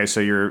 Okay, so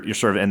you're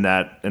sort of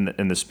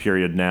in this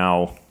period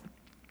now.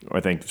 I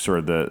think sort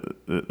of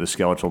the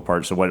skeletal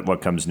part. So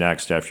what comes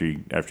next after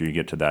you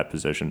get to that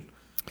position?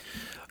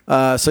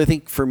 So I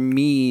think for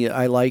me,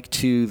 I like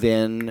to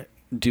then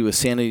do a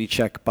sanity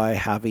check by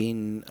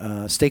having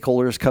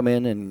stakeholders come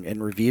in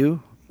and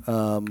review.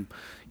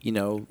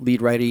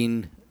 Lead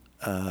writing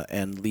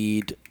and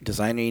lead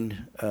designing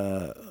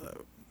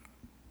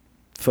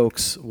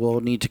folks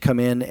will need to come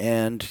in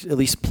and at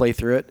least play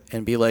through it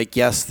and be like,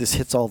 yes, this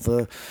hits all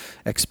the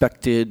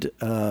expected,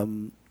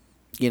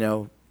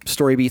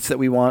 story beats that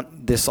we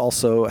want. This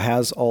also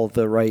has all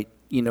the right,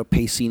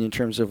 pacing in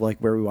terms of like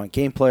where we want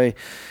gameplay,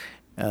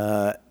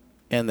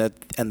 and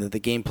that the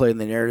gameplay and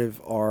the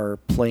narrative are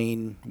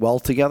playing well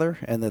together,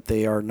 and that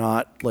they are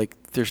not like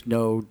there's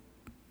no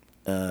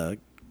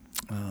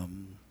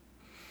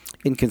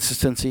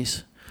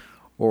inconsistencies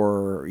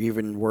or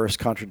even worse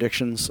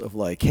contradictions of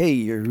like, hey,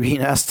 you're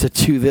being asked to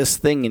do this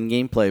thing in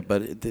gameplay,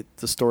 but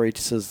the story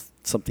says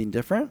something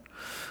different.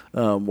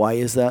 Why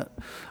is that?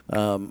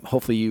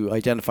 Hopefully you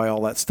identify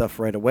all that stuff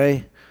right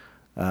away.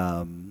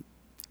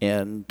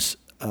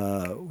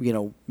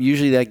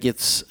 Usually that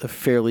gets a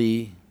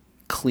fairly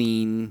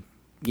clean,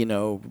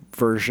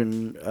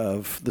 version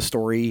of the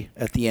story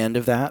at the end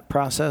of that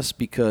process,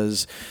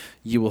 because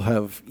you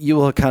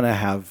will kind of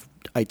have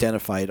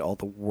identified all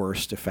the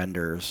worst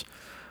offenders,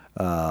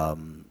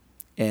 and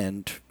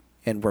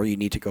where you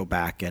need to go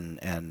back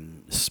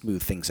and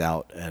smooth things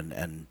out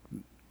and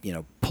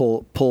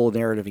pull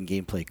narrative and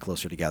gameplay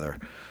closer together.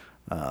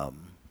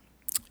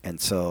 And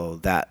so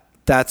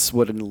that's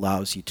what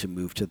allows you to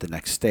move to the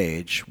next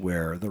stage,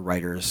 where the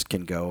writers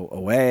can go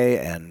away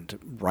and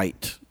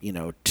write,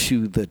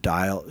 to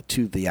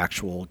the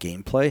actual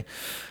gameplay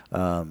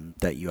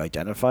that you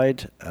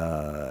identified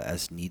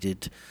as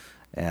needed,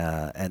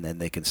 and then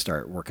they can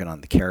start working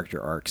on the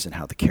character arcs and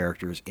how the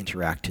characters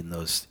interact in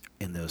those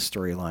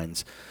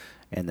storylines,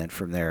 and then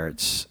from there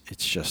it's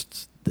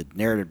just the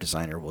narrative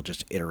designer will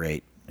just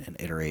iterate and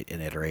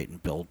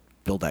build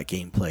that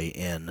gameplay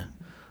in.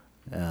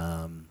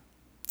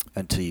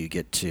 Until you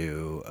get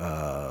to,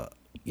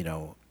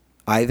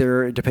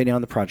 either, depending on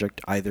the project,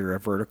 either a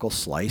vertical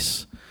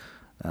slice,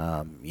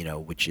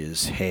 which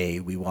is, hey,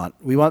 we want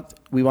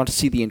to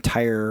see the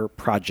entire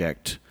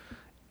project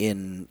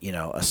in,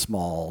 a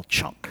small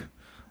chunk.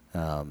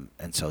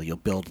 And so you'll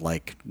build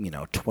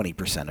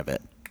 20% of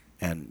it.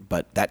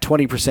 But that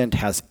 20%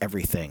 has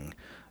everything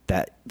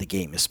that the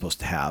game is supposed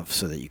to have,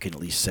 so that you can at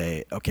least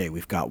say, okay,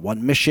 we've got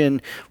one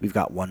mission, we've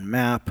got one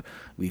map,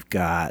 we've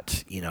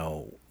got,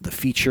 the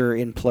feature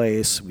in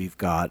place, we've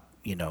got,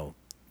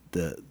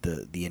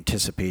 the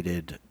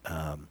anticipated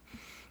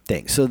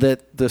thing, so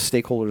that the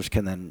stakeholders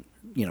can then,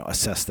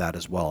 assess that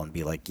as well and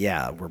be like,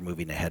 yeah, we're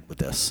moving ahead with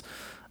this.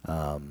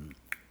 And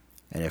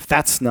if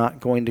that's not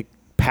going to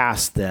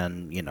pass,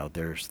 then,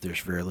 there's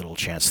very little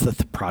chance that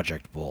the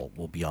project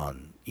will be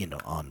on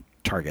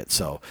target.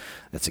 So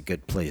that's a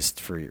good place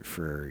for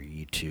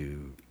you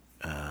to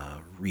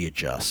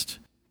readjust.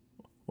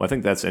 Well, I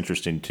think that's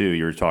interesting too.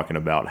 You were talking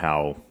about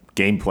how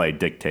gameplay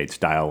dictates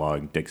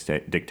dialogue,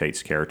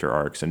 dictates character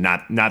arcs, and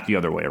not the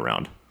other way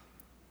around.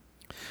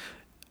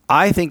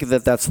 I think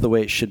that that's the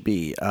way it should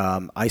be.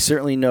 I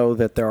certainly know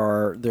that there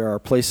are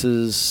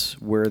places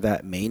where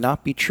that may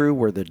not be true,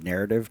 where the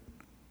narrative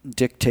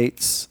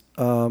dictates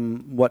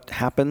what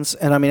happens.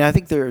 And I mean, I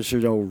think there's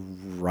no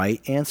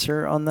right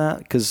answer on that,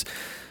 because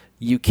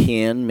you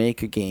can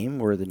make a game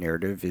where the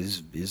narrative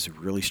is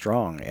really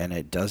strong and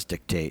it does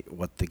dictate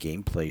what the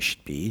gameplay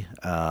should be.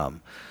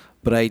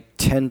 But I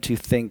tend to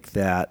think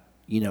that,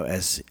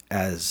 as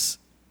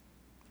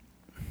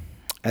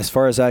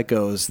far as that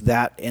goes,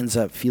 that ends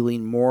up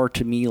feeling more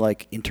to me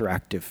like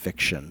interactive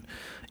fiction,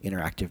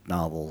 interactive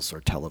novels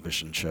or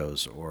television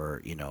shows,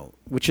 or,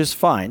 which is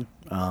fine.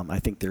 I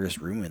think there is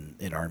room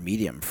in our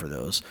medium for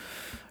those,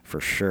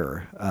 for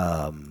sure.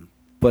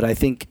 But I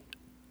think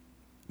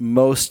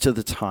most of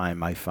the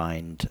time I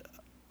find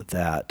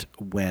that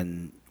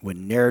when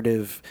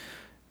narrative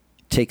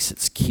takes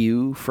its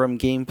cue from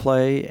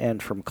gameplay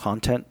and from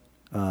content,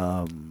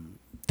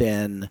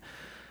 then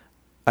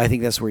I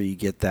think that's where you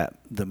get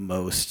the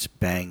most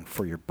bang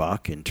for your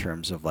buck in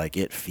terms of like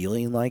it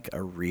feeling like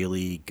a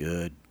really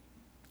good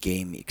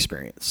game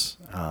experience.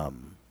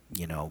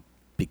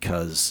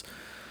 Because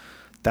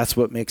that's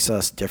what makes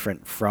us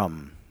different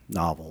from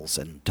novels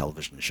and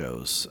television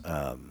shows.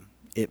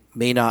 It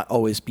may not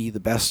always be the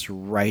best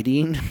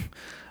writing,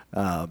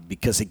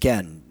 because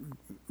again,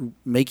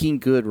 making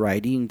good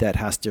writing that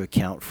has to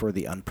account for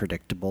the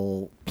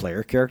unpredictable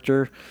player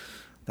character,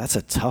 that's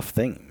a tough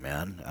thing,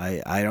 man.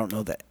 I don't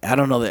know that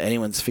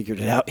anyone's figured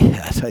it out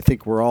yet. I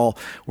think we're all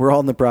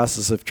in the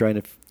process of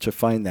trying to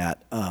find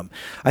that.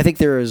 I think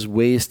there is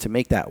ways to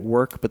make that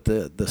work, but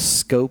the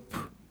scope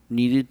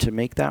needed to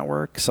make that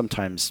work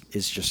sometimes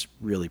is just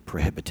really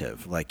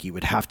prohibitive. Like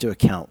you'd have to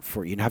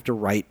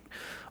write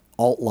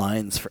alt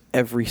lines for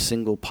every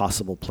single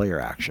possible player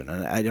action,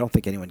 and I don't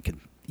think anyone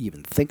can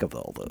even think of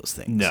all those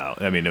things. No,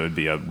 I mean, it would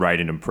be a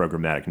writing and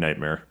programmatic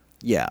nightmare.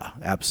 Yeah,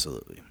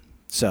 absolutely.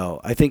 So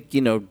I think,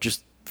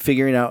 just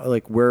figuring out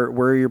like where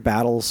are your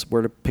battles,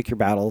 where to pick your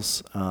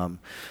battles.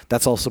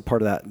 That's also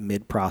part of that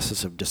mid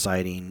process of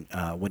deciding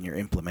when you're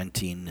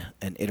implementing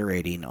and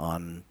iterating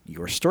on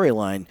your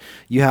storyline.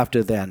 You have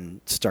to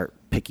then start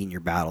picking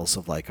your battles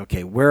of like,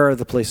 okay, where are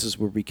the places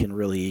where we can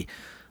really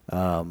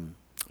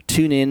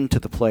tune in to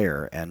the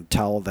player and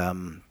tell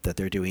them that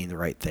they're doing the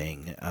right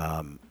thing,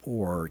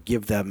 or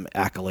give them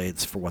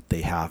accolades for what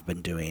they have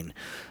been doing.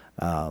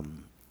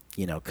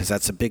 Because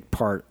that's a big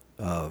part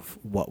of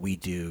what we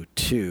do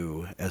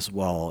too, as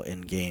well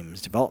in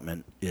games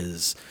development,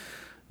 is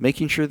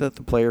making sure that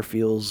the player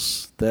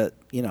feels that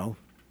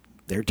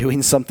they're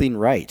doing something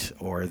right,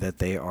 or that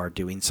they are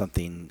doing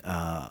something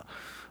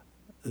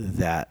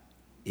that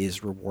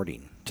is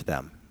rewarding to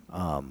them.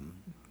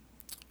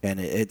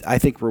 I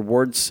think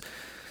rewards,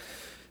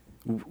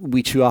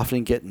 we too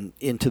often get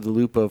into the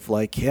loop of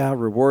like, yeah,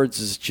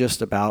 rewards is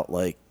just about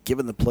like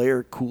giving the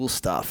player cool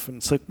stuff. And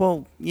it's like,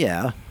 well,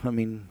 yeah, I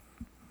mean,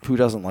 who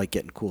doesn't like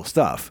getting cool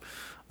stuff?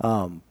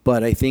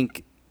 But I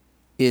think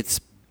it's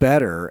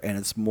better and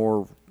it's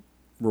more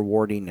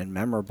rewarding and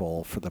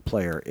memorable for the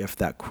player if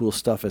that cool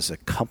stuff is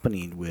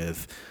accompanied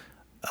with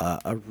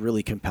a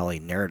really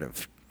compelling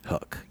narrative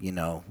hook.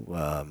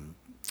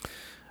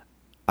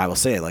 I will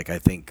say, like, I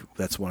think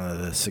that's one of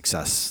the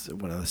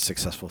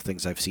successful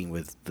things I've seen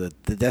with the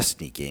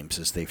Destiny games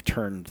is they've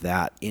turned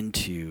that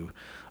into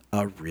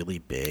a really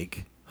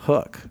big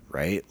hook,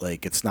 right?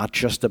 Like, it's not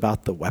just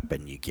about the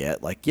weapon you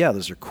get. Like, yeah,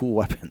 those are cool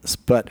weapons,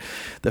 but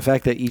the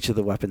fact that each of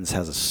the weapons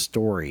has a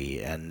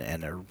story and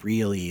a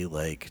really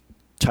like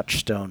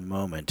touchstone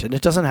moment, and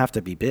it doesn't have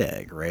to be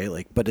big, right?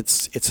 Like, but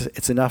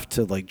it's enough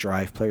to like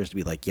drive players to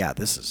be like, yeah,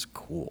 this is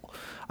cool.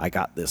 I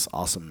got this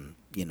awesome,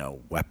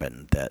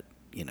 weapon that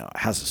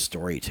has a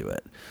story to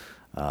it.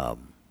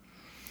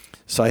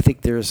 So I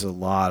think there's a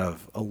lot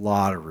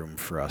of room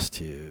for us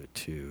to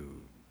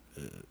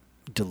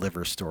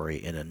deliver story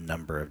in a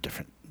number of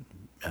different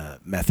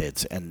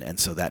methods, and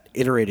so that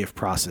iterative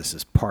process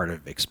is part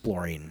of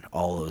exploring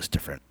all those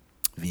different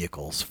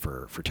vehicles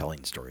for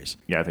telling stories.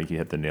 Yeah, I think you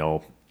hit the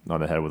nail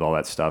on the head with all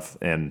that stuff,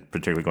 and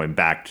particularly going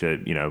back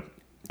to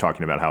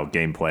talking about how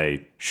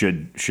gameplay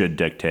should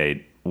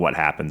dictate what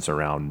happens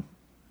around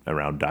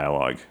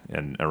dialogue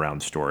and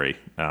around story.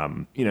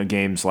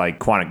 Games like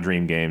Quantic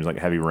Dream games like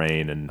Heavy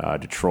Rain and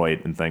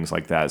Detroit and things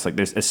like that. It's like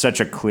it's such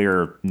a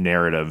clear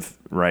narrative,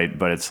 right?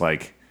 But it's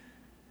like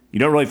you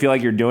don't really feel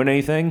like you're doing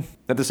anything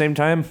at the same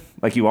time.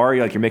 Like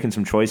you're making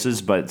some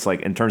choices, but it's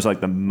like in terms of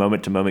like the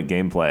moment to moment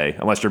gameplay,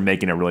 unless you're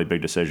making a really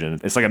big decision,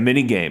 it's like a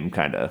mini game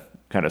kind of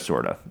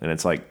sort of. And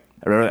it's like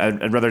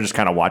I'd rather just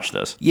kind of watch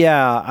this.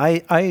 Yeah,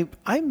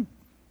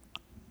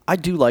 I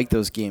do like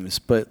those games,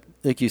 but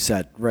like you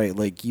said, right?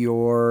 Like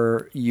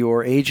your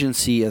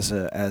agency as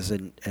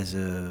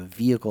a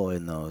vehicle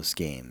in those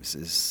games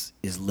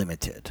is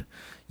limited.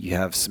 You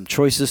have some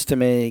choices to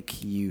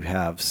make. You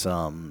have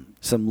some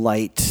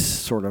light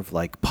sort of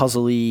like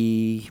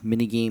puzzly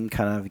minigame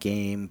kind of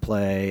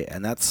gameplay,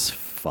 and that's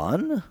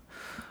fun.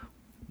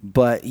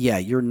 But yeah,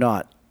 you're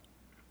not.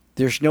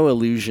 There's no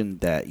illusion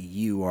that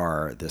you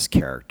are this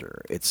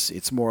character.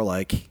 It's more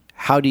like,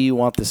 how do you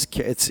want this?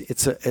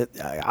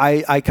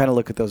 I kind of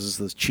look at those as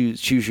those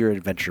choose your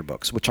adventure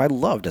books, which I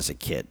loved as a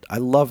kid. I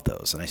love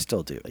those, and I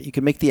still do. You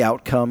can make the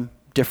outcome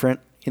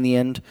different in the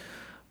end,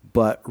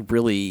 but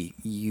really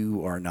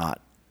you are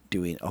not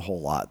doing a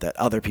whole lot that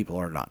other people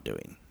are not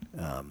doing.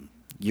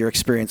 Your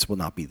experience will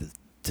not be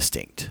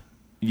distinct.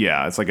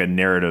 Yeah, it's like a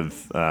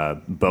narrative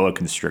boa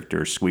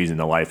constrictor squeezing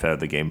the life out of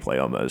the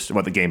gameplay almost.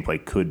 What the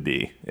gameplay could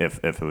be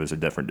if it was a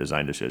different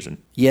design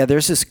decision. Yeah,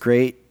 there's this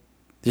great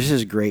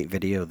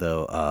video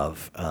though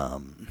of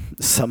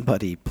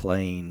somebody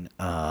playing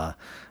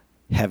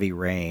Heavy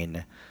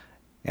Rain,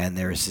 and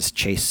there's this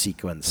chase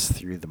sequence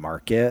through the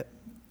market.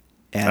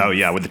 And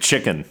with the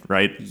chicken,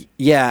 right?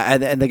 Yeah,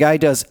 and the guy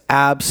does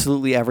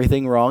absolutely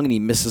everything wrong, and he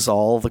misses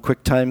all the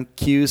quick time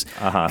cues.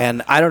 Uh-huh.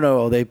 And I don't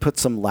know, they put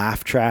some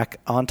laugh track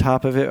on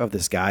top of it of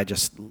this guy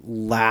just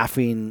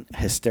laughing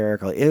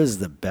hysterically. It is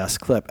the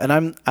best clip.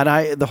 And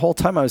I the whole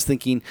time I was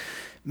thinking,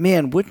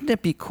 man, wouldn't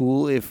it be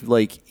cool if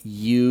like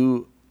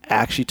you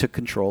actually took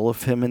control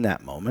of him in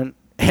that moment,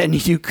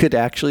 and you could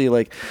actually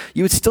like,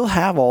 you would still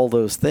have all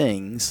those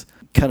things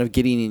kind of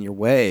getting in your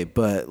way,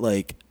 but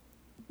like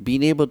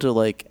being able to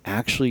like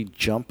actually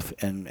jump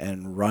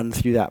and run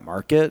through that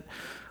market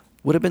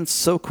would have been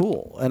so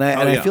cool. And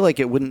I feel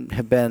like it wouldn't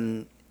have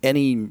been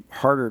any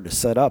harder to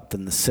set up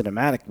than the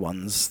cinematic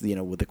ones,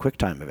 with the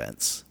QuickTime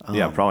events.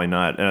 Yeah, probably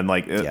not. And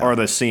like, or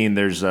the scene,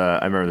 there's I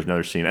remember there's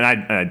another scene, and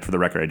I for the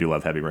record, I do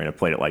love Heavy Rain. I've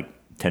played it like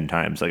 10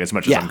 times. Like, as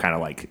much as I'm kind of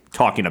like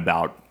talking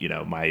about,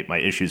 my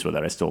issues with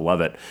it, I still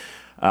love it.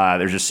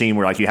 There's a scene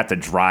where like you have to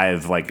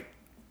drive like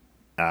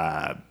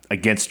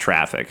against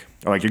traffic,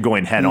 or like you're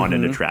going head on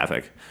into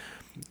traffic.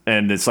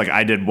 And it's like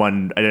I did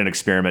an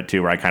experiment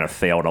too where I kind of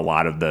failed a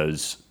lot of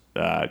those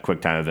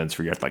quick time events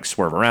where you have to like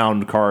swerve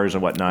around cars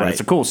and whatnot. Right. It's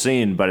a cool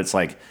scene, but it's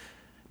like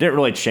didn't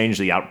really change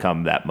the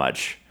outcome that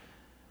much.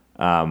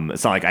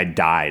 It's not like I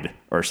died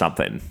or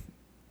something,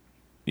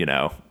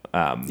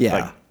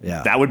 Yeah,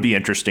 That would be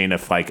interesting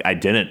if like I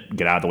didn't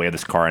get out of the way of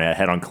this car and I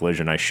head on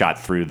collision, I shot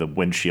through the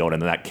windshield,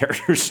 and then that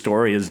character's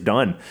story is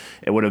done.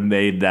 It would have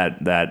made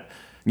that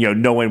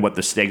knowing what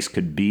the stakes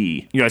could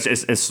be.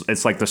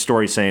 It's like the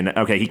story saying,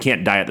 okay, he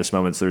can't die at this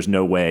moment, so there's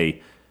no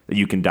way that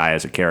you can die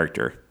as a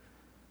character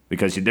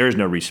because there is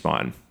no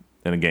respawn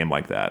in a game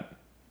like that.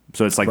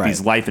 So it's like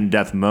these life and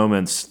death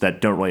moments that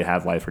don't really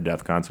have life or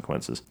death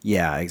consequences.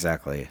 Yeah,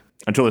 exactly.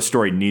 Until the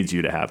story needs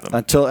you to have them.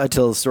 Until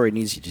the story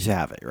needs you to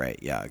have it, right?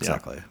 Yeah,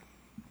 exactly.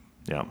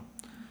 Yeah.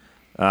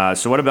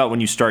 So what about when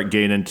you start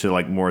getting into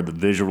like more of the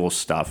visual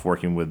stuff,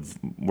 working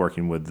with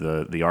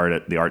the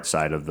art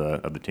side of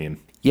the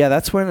team? Yeah,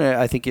 that's when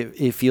I think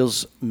it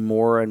feels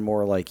more and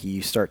more like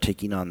you start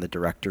taking on the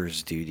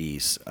director's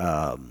duties.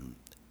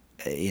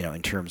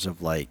 In terms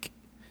of like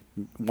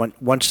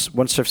once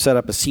I've set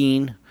up a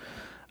scene.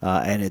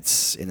 And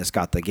it's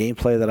got the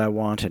gameplay that I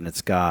want, and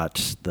it's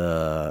got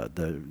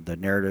the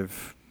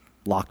narrative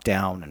locked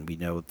down, and we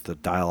know what the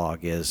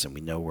dialogue is, and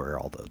we know where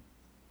all the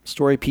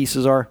story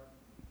pieces are.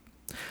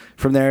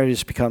 From there, it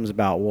just becomes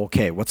about, well,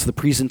 okay, what's the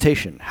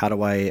presentation? How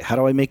do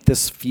I make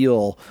this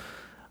feel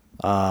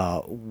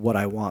what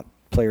I want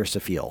players to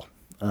feel?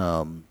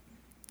 And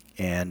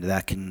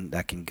that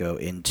can go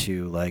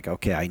into like,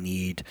 okay, I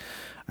need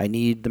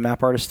the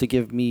map artist to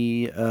give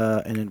me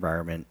an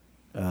environment.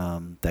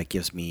 That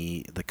gives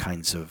me the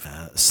kinds of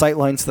sight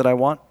lines that I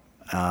want,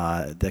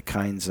 the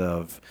kinds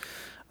of,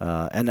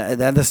 and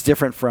that's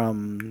different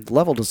from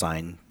level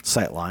design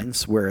sight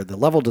lines, where the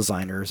level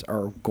designers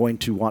are going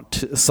to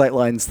want sight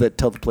lines that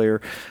tell the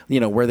player,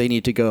 where they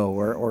need to go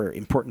or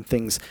important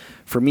things.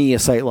 For me, a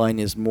sight line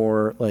is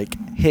more like,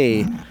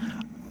 hey,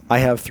 I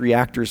have 3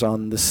 actors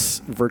on this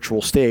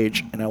virtual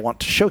stage, and I want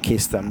to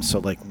showcase them. So,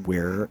 like,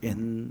 where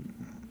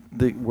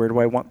do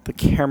I want the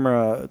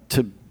camera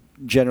to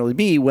generally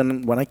be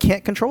when I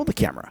can't control the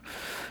camera?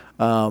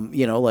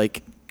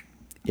 Like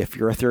if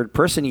you're a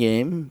third-person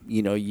game,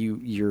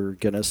 you're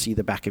gonna see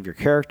the back of your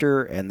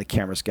character, and the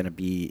camera's gonna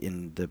be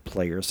in the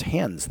player's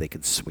hands. They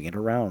can swing it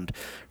around.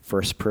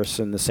 First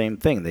person, the same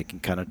thing. They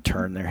can kind of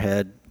turn their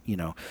head.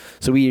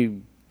 So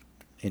we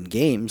in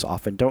games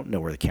often don't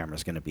know where the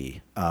camera's gonna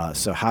be.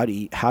 So how do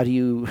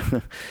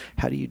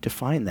you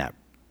define that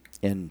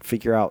and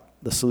figure out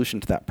the solution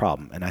to that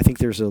problem? And I think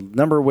there's a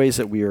number of ways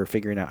that we are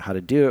figuring out how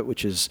to do it,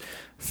 which is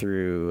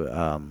through,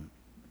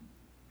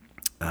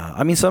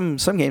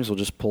 some games will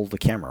just pull the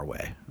camera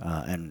away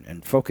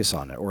and focus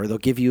on it, or they'll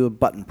give you a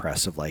button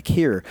press of like,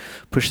 here,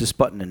 push this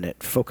button, and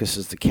it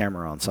focuses the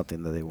camera on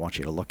something that they want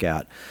you to look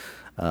at.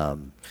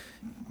 And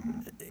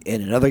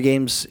in other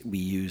games, we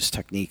use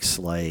techniques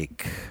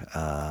like,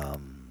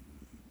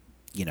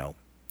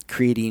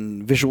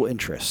 creating visual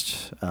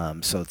interest.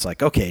 So it's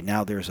like, okay,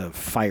 now there's a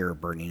fire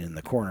burning in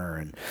the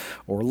corner,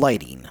 or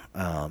lighting,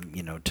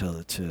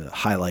 to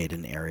highlight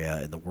an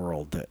area in the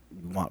world that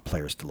we want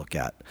players to look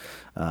at,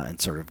 and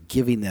sort of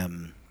giving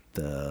them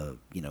the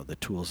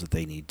tools that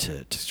they need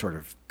to sort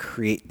of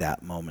create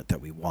that moment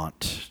that we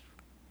want,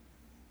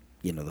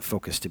 the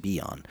focus to be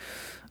on.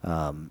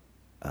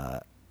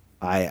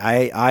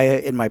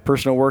 I in my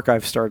personal work,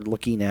 I've started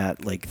looking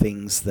at like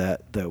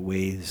the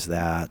ways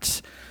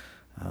that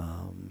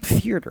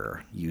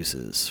theater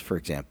uses, for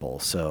example.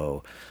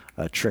 So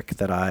a trick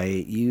that I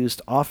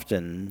used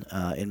often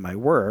in my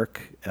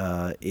work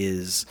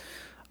is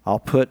I'll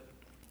put,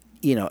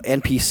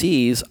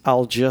 NPCs,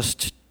 I'll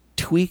just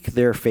tweak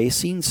their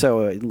facing.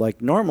 So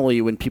like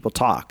normally when people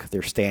talk,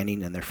 they're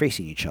standing and they're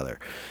facing each other.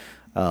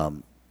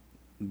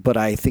 But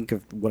I think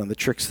of one of the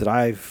tricks that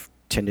I've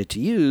tended to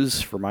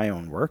use for my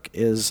own work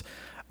is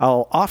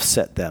I'll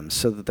offset them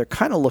so that they're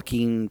kind of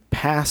looking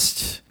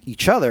past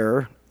each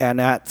other and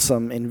at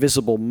some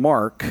invisible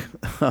mark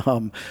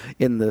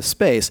in the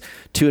space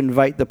to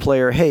invite the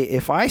player, hey,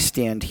 if I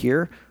stand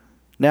here,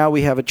 now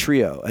we have a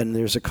trio and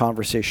there's a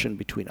conversation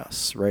between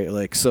us, right?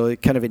 Like, so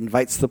it kind of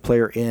invites the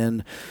player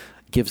in,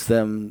 gives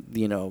them,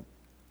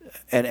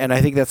 and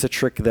I think that's a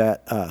trick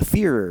that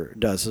theater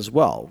does as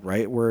well,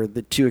 right? Where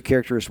the two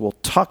characters will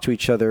talk to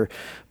each other,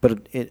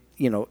 but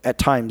at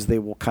times they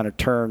will kind of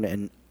turn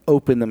and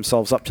open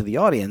themselves up to the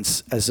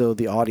audience as though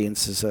the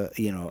audience is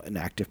an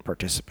active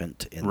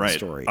participant in the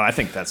story. I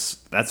think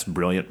that's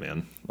brilliant,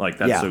 man. Like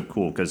that's so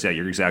cool because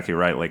you're exactly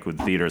right. Like with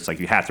theater, it's like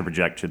you have to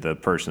project to the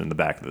person in the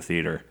back of the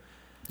theater.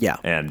 Yeah,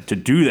 and to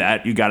do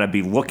that, you got to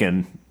be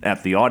looking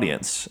at the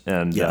audience,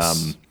 and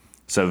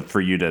so for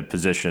you to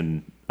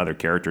position other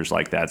characters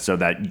like that, so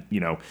that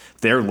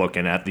they're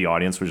looking at the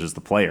audience, which is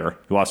the player,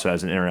 who also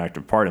has an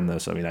interactive part in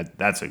this. I mean,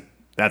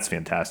 that's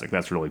fantastic.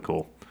 That's really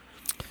cool.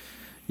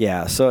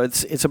 Yeah, so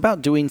it's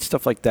about doing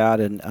stuff like that,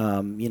 and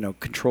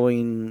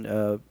controlling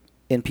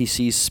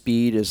NPC's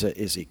speed is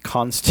a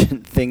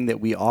constant thing that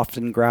we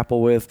often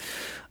grapple with.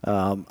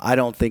 I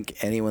don't think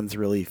anyone's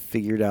really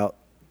figured out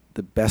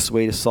the best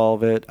way to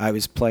solve it. I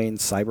was playing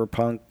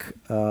Cyberpunk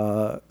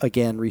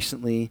again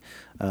recently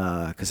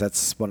because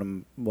that's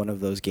one of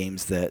those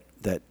games that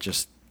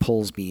just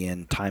pulls me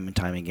in time and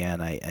time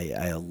again.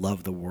 I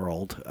love the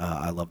world.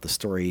 I love the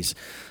stories,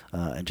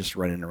 and just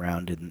running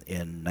around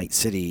in Night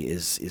City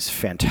is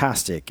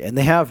fantastic. And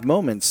they have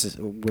moments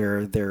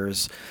where there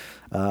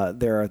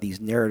are these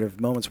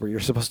narrative moments where you're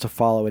supposed to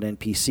follow an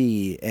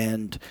NPC,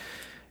 and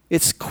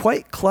it's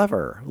quite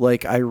clever.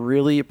 Like, I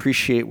really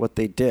appreciate what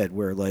they did,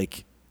 where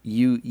like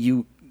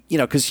you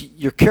know, because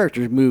your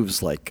character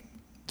moves like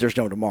there's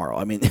no tomorrow.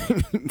 I mean,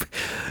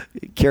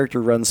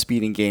 character run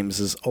speed in games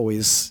is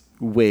always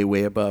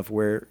way above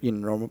where, you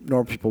know,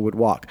 normal people would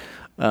walk,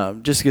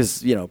 just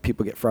because, you know,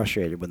 people get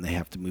frustrated when they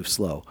have to move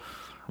slow.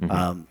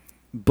 Mm-hmm.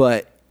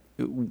 But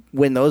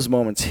when those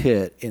moments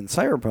hit in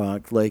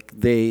Cyberpunk, like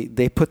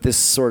they put this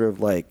sort of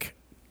like,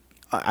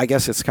 I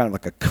guess it's kind of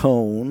like a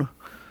cone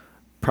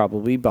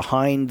probably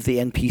behind the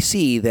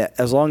NPC, that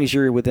as long as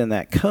you're within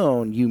that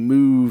cone, you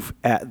move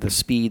at the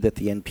speed that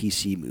the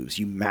NPC moves.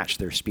 You match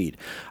their speed.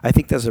 I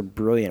think that's a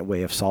brilliant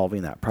way of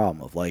solving that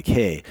problem of like,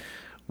 hey,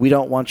 we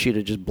don't want you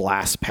to just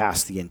blast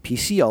past the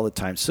NPC all the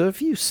time. So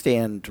if you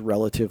stand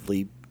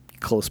relatively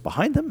close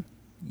behind them,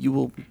 you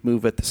will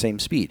move at the same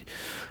speed.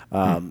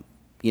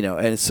 You know,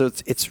 and so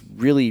it's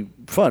really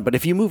fun. But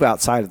if you move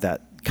outside of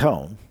that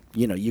cone,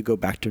 you know, you go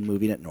back to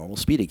moving at normal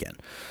speed again.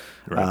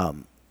 Right.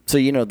 So,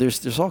 you know,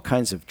 there's all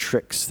kinds of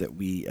tricks that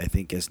we, I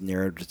think, as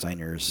narrative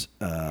designers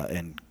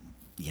and,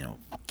 you know,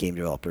 game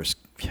developers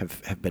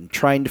have been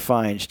trying to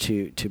find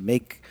to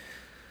make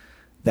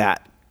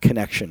that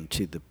connection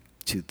to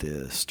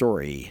the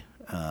story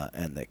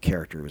and the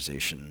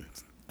characterization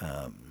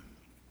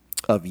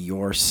of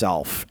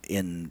yourself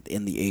in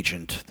the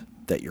agent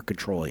that you're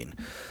controlling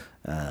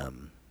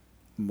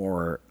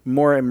more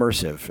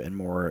immersive and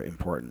more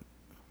important.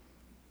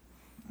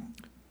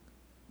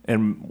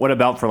 And what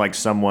about for like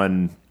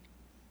someone?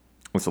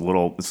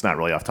 It's not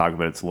really off topic,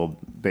 but it's a little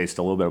based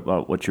a little bit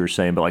about what you were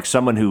saying, but like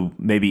someone who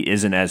maybe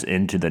isn't as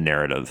into the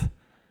narrative,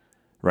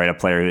 right? A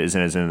player who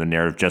isn't as into the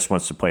narrative, just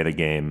wants to play the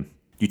game.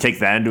 Do you take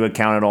that into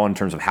account at all in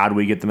terms of how do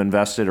we get them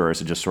invested, or is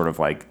it just sort of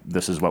like,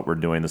 this is what we're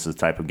doing, this is the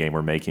type of game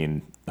we're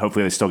making,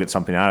 hopefully they still get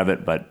something out of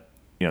it, but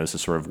you know, this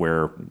is sort of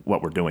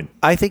what we're doing?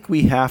 I think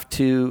we have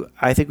to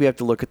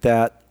look at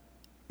that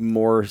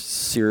more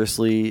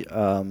seriously,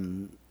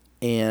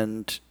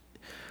 and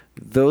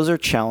those are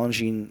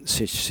challenging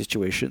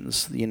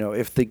situations. You know,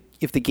 if the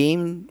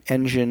game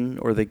engine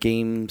or the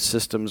game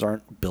systems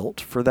aren't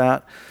built for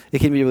that, it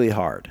can be really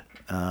hard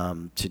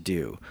to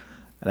do.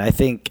 And I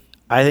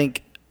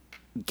think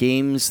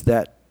games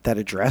that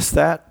address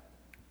that,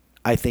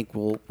 I think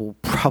will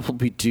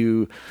probably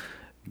do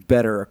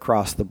better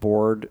across the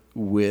board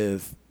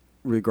with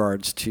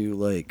regards to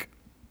like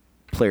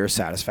player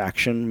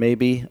satisfaction,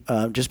 maybe.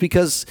 Just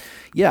because,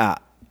 yeah,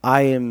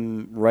 I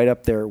am right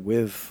up there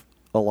with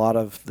a lot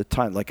of the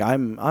time. Like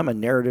I'm a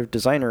narrative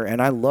designer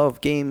and I love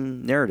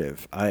game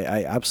narrative.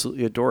 I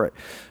absolutely adore it.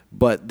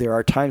 But there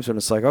are times when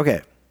it's like,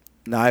 okay,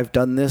 now I've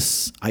done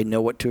this. I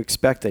know what to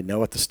expect. I know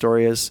what the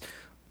story is.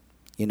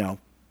 You know,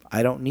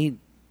 I don't need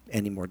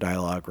any more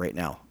dialogue right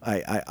now.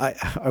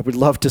 I would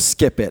love to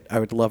skip it. I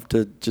would love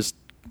to just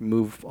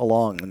move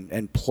along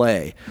and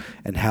play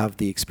and have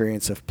the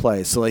experience of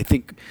play. So I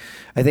think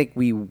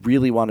we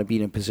really want to be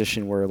in a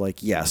position where,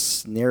 like,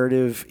 yes,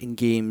 narrative in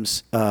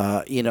games,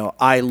 you know,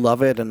 I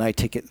love it and I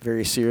take it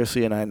very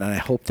seriously, and I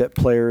hope that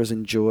players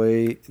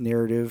enjoy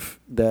narrative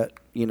that,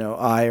 you know,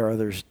 I or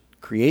others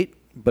create.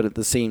 But at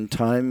the same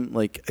time,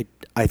 like,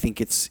 I think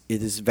it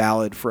is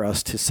valid for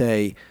us to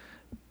say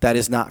that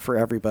is not for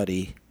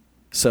everybody.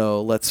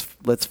 So let's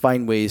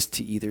find ways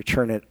to either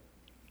turn it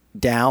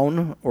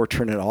down or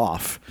turn it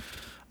off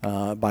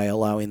by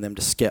allowing them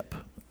to skip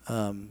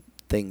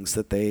things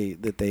that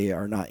they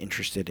are not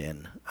interested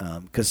in,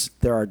 because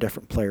there are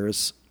different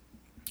players.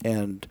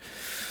 And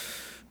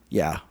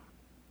yeah,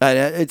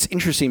 it's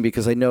interesting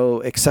because I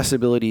know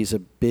accessibility is a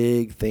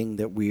big thing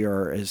that we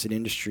are, as an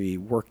industry,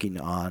 working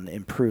on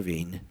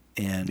improving.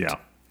 And yeah.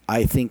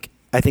 I think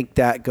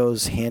that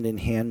goes hand in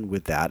hand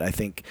with that. I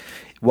think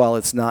while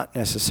it's not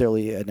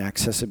necessarily an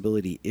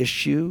accessibility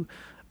issue,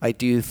 I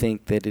do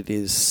think that it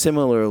is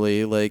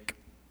similarly, like,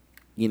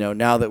 you know,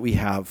 now that we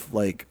have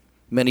like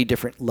many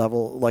different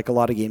like a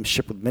lot of games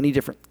ship with many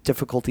different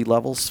difficulty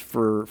levels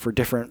for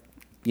different,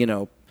 you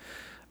know,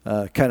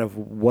 kind of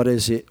what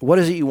is it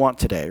you want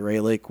today,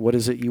 right? Like, what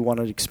is it you want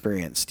to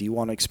experience? Do you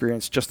want to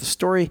experience just the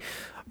story,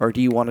 or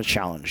do you want a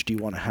challenge? Do you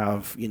want to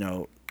have, you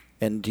know,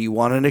 and do you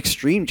want an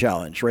extreme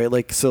challenge, right?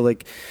 Like, so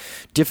like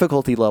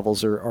difficulty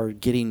levels are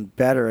getting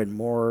better and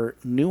more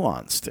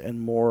nuanced and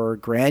more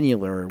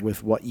granular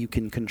with what you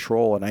can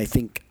control. And I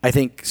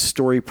think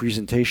story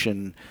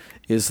presentation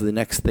is the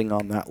next thing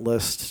on that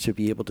list, to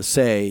be able to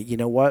say, you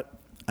know what,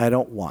 I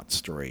don't want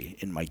story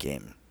in my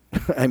game.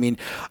 I mean,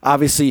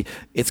 obviously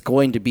it's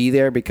going to be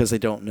there because I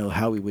don't know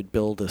how we would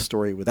build a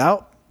story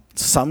without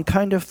some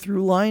kind of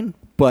through line,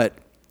 but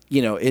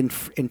you know, in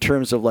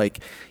terms of like,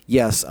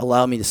 yes,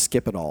 allow me to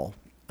skip it all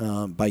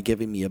by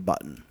giving me a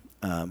button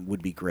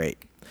would be great.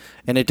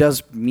 And it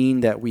does mean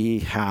that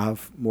we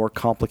have more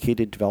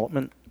complicated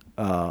development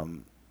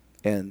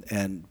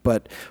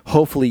But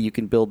hopefully you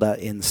can build that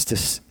in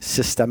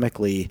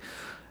systemically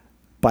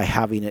by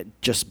having it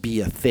just be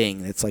a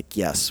thing. It's like,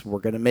 yes, we're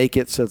going to make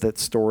it so that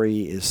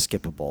story is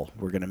skippable.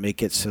 We're going to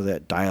make it so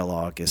that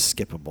dialogue is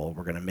skippable.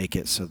 We're going to make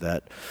it so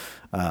that,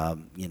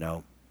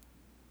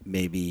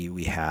 maybe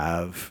we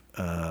have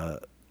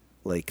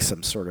like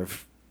some sort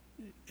of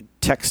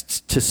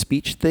text to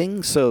speech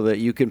thing so that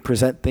you can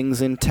present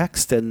things in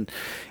text. And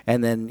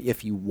then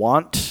if you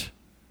want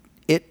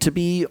it to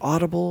be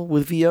audible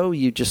with VO,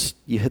 you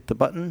hit the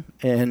button,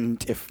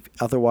 and if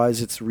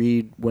otherwise it's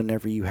read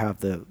whenever you have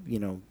the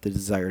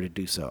desire to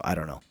do so. I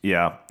don't know.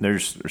 Yeah,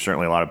 there's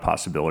certainly a lot of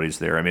possibilities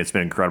there. I mean, it's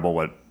been incredible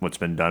what's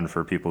been done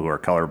for people who are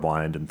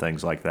colorblind and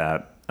things like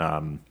that.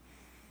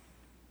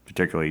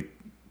 Particularly,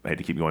 I hate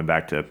to keep going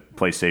back to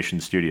PlayStation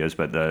Studios,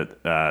 but the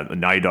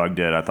Naughty Dog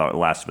did, I thought,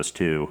 Last of Us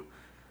 2,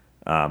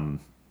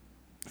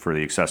 for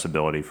the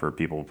accessibility for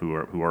people who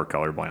are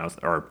colorblind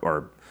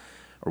or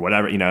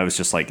whatever. It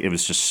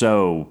was just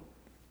so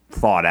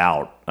thought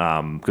out,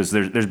 because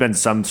there's been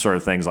some sort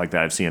of things like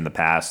that I've seen in the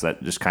past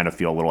that just kind of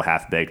feel a little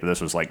half baked. But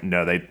this was like,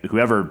 no,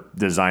 whoever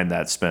designed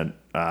that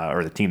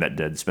or the team that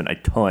did spent a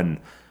ton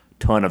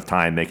of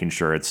time making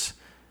sure it's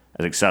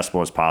as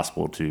accessible as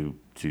possible to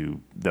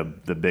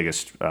the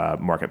biggest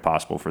market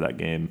possible for that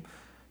game.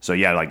 So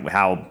yeah, like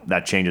how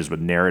that changes with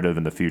narrative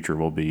in the future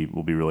will be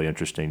really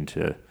interesting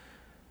to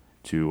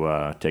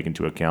take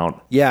into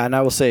account. Yeah, and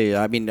I will say,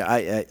 I mean,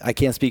 I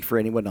can't speak for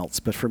anyone else,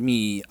 but for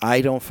me,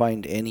 I don't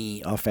find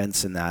any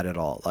offense in that at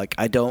all. Like,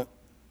 I don't,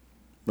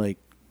 like,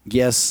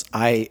 yes,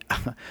 I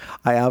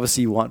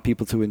obviously want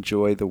people to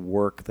enjoy the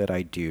work that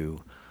I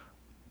do,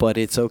 but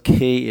it's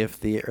okay if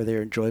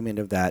their enjoyment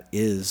of that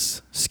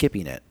is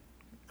skipping it,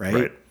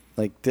 right?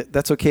 Like,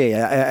 that's okay.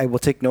 I will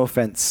take no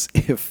offense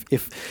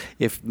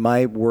if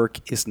my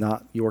work is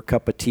not your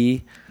cup of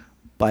tea.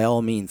 By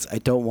all means, I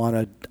don't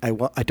want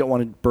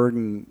to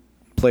burden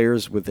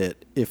players with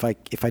it if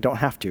I don't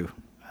have to.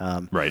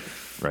 Right.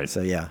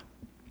 So yeah.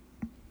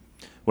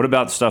 What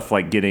about stuff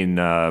like getting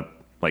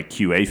like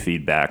QA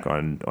feedback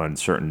on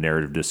certain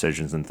narrative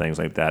decisions and things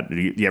like that? Do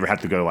you ever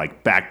have to go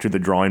like back to the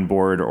drawing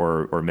board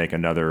or make a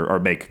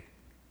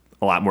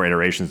lot more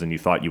iterations than you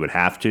thought you would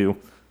have to?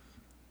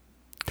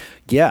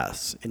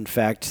 Yes, in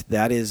fact,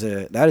 that is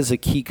a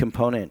key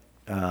component,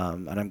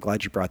 and I'm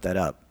glad you brought that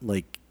up.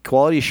 Like,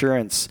 quality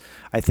assurance,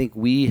 I think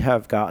we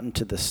have gotten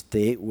to the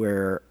state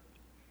where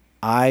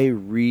I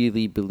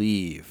really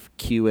believe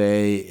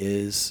QA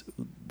is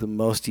the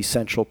most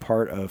essential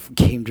part of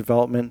game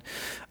development.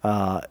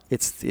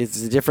 It's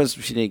the difference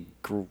between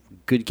a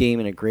good game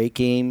and a great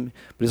game,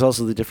 but it's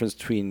also the difference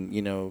between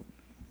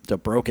the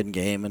broken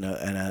game and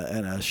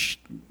a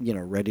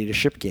ready to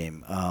ship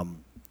game,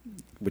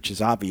 which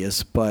is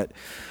obvious. But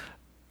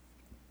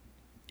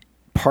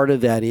part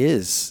of that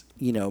is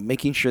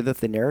making sure that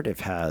the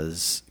narrative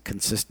has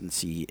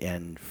consistency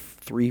and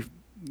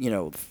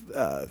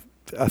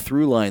a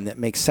through line that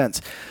makes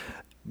sense.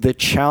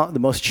 The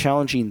most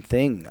challenging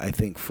thing, I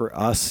think, for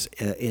us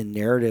in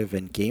narrative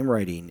and game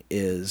writing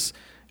is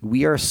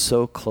we are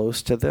so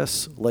close to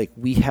this. Like,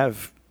 we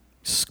have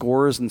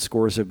scores and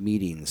scores of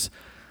meetings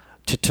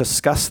to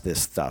discuss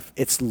this stuff.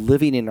 It's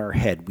living in our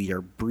head. We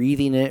are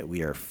breathing it.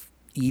 We are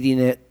eating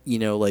it.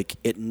 Like,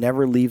 it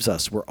never leaves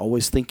us. We're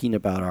always thinking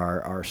about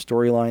our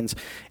storylines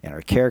and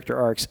our character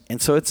arcs.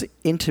 And so it's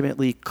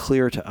intimately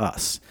clear to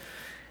us.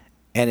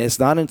 And it's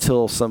not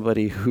until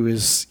somebody who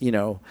is,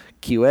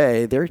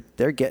 QA,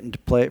 they're getting to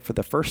play it for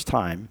the first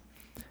time,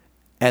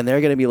 and they're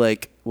going to be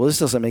like, well, this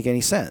doesn't make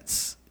any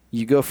sense.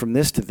 You go from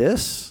this to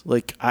this,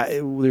 like,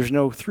 there's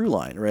no through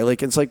line, right?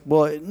 Like, it's like,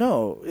 well,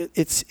 no,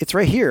 it's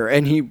right here.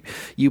 And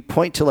you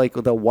point to like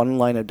the one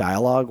line of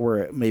dialogue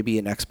where maybe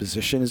an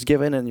exposition is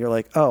given, and you're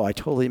like, oh, I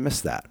totally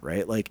missed that,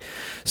 right? Like,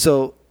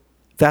 so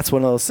that's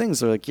one of those things.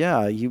 They're like,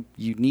 yeah, you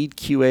need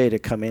QA to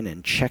come in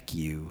and check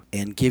you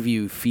and give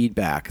you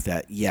feedback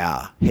that,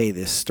 yeah, hey,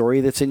 this story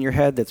that's in your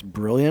head that's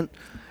brilliant,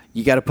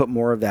 you got to put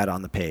more of that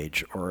on the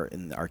page, or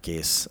in our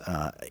case,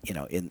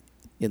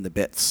 in the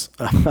bits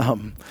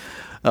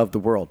of the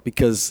world.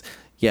 Because,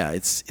 yeah,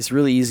 it's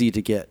really easy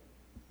to get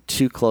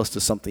too close to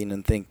something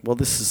and think, well,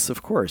 this is,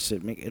 of course,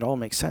 it all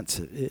makes sense.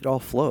 It all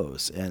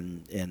flows.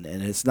 And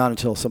it's not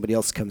until somebody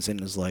else comes in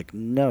and is like,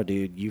 no,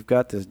 dude, you've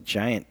got this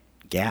giant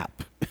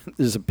gap.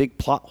 There's a big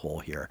plot hole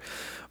here,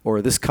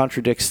 or this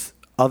contradicts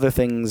other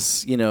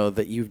things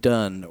that you've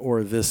done,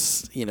 or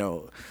this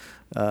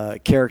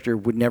character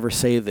would never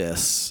say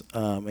this,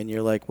 and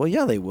you're like, well,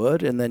 yeah, they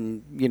would. And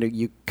then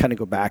you kind of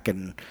go back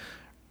and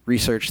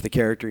research the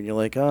character, and you're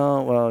like,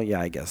 oh, well, yeah,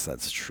 I guess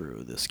that's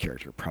true. This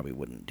character probably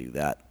wouldn't do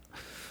that,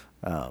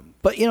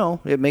 but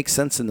it makes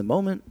sense in the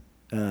moment.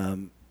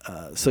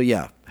 So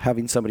yeah,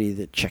 having somebody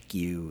that check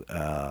you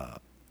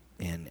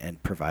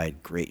and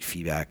provide great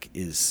feedback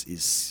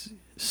is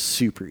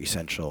super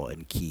essential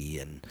and key.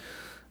 And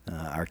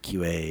our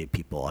QA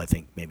people, I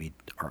think, maybe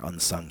are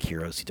unsung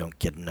heroes who don't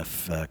get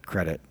enough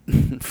credit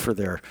for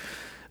their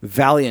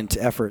valiant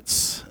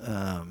efforts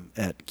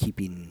at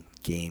keeping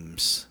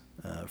games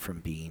from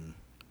being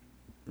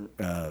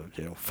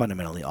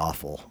fundamentally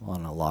awful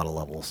on a lot of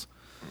levels.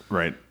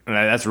 Right. And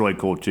that's really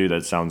cool too.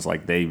 That sounds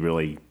like they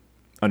really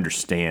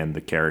understand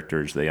the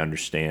characters. They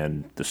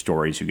understand the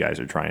stories you guys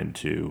are trying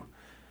to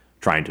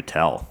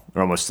tell,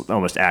 or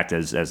almost act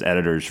as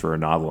editors for a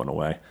novel in a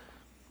way.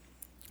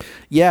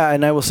 Yeah,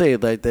 and I will say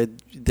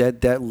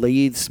that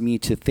leads me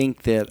to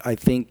think that I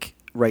think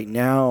right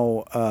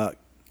now,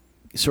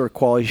 sort of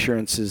quality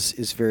assurance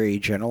is very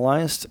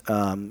generalized,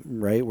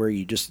 right? Where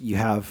you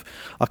have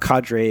a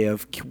cadre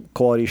of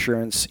quality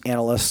assurance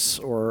analysts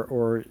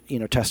or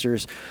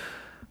testers.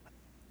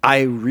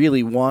 I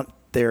really want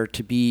there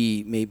to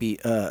be maybe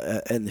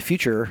in the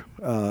future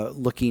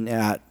looking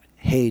at,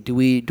 hey, do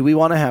we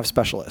want to have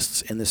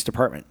specialists in this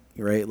department,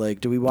 right?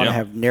 Like, do we want to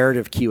have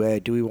narrative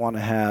QA? Do we want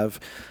to have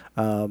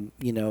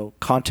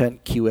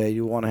content QA?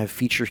 Do we want to have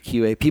feature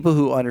QA? People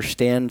who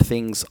understand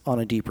things on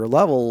a deeper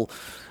level.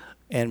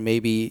 And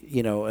maybe,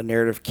 a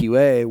narrative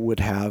QA would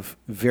have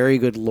very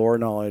good lore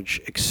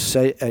knowledge,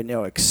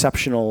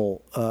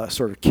 exceptional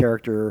sort of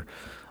character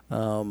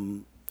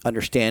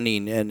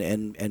understanding,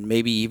 and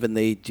maybe even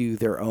they do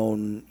their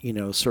own,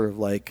 sort of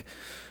like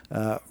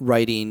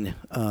writing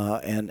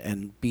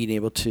and being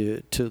able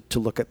to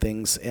look at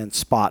things and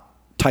spot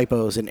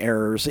typos and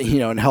errors,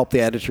 and help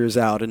the editors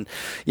out, and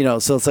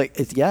so it's like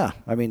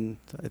I mean,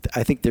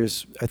 I think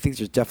there's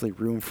definitely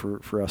room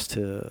for us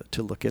to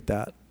look at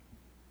that.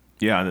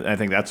 Yeah, and I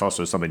think that's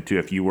also something too.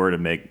 If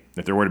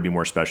there were to be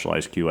more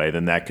specialized QA,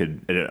 then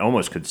it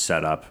almost could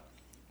set up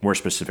more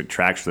specific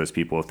tracks for those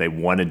people if they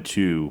wanted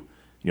to,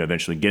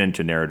 eventually get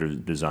into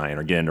narrative design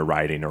or get into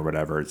writing or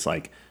whatever. It's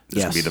like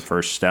this would be the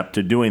first step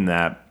to doing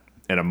that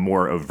in a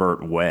more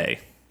overt way.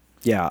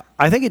 Yeah,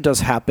 I think it does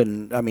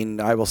happen. I mean,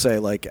 I will say,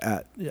 like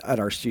at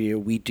our studio,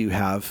 we do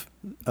have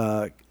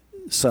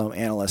some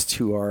analysts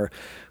who are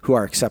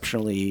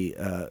exceptionally,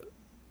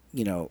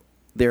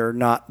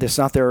 it's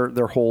not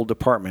their whole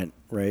department,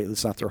 right?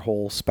 It's not their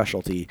whole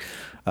specialty,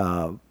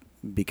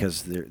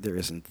 because there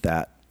isn't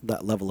that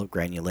level of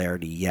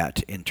granularity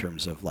yet in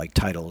terms of like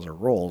titles or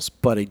roles.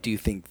 But I do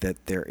think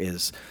that there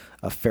is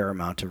a fair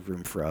amount of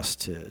room for us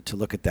to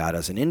look at that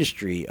as an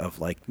industry of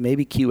like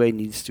maybe QA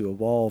needs to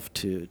evolve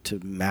to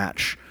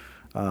match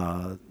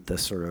the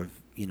sort of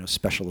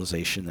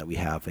specialization that we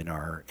have in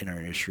our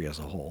industry as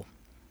a whole.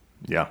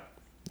 Yeah,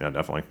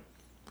 definitely.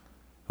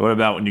 What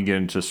about when you get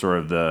into sort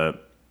of the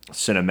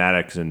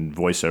cinematics and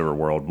voiceover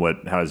world?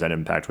 How does that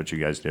impact what you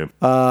guys do?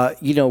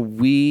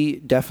 We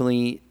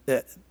definitely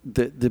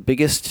the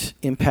biggest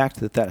impact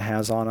that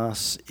has on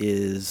us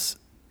is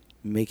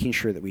making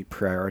sure that we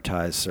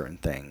prioritize certain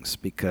things,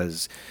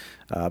 because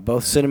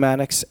both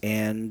cinematics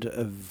and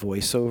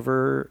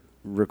voiceover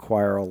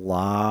require a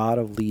lot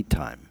of lead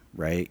time,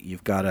 right?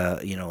 You've got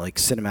to, like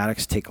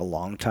cinematics take a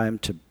long time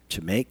to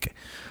make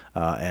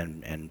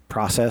and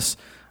process,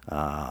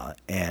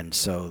 and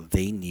so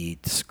they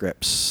need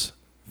scripts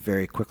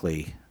very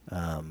quickly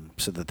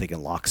so that they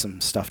can lock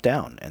some stuff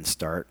down and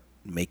start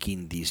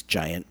making these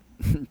giant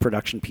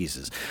production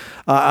pieces.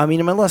 I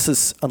mean, unless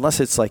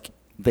it's like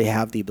they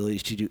have the ability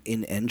to do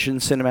in-engine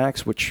cinematics,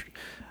 which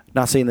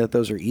not saying that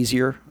those are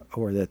easier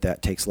or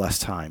that takes less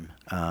time,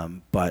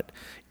 but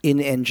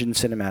in-engine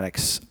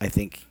cinematics, I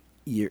think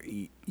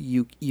you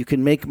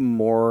can make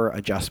more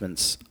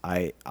adjustments.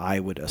 I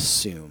would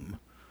assume.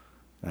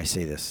 I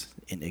say this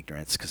in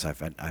ignorance because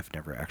I've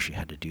never actually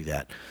had to do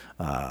that,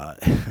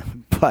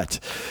 but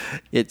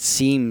it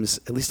seems,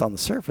 at least on the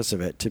surface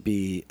of it, to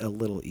be a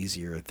little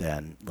easier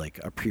than like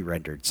a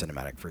pre-rendered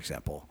cinematic, for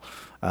example.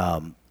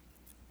 And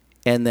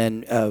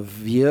then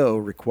VO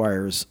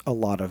requires a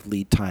lot of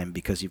lead time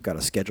because you've got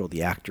to schedule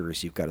the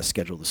actors, you've got to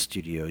schedule the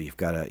studio, you've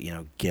got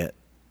to get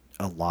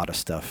a lot of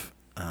stuff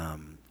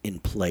in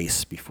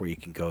place before you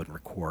can go and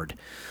record.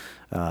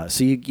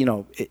 So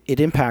it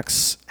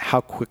impacts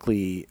how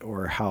quickly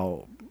or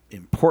how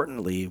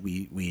importantly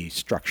we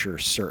structure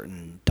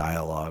certain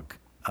dialogue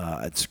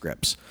and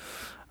scripts.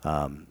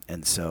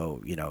 And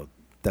so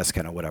that's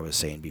kind of what I was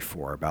saying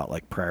before about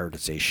like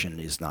prioritization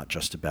is not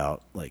just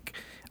about like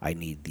I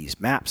need these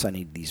maps, I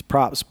need these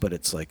props, but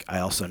it's like I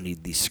also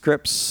need these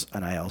scripts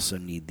and I also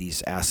need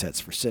these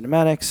assets for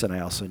cinematics, and I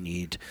also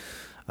need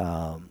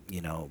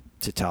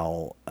to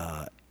tell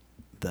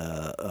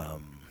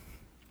the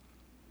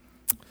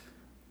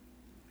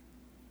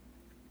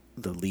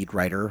lead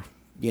writer,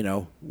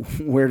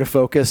 where to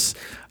focus.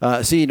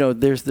 So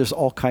there's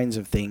all kinds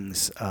of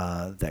things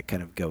that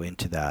kind of go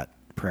into that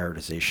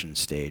prioritization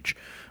stage,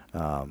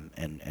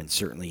 and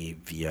certainly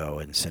VO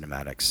and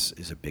cinematics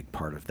is a big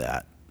part of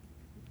that.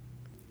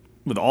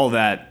 With all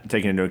that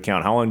taken into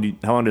account, how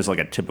long does like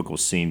a typical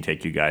scene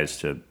take you guys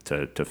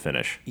to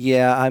finish?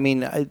 Yeah, I mean,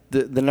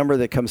 the number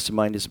that comes to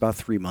mind is about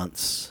 3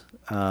 months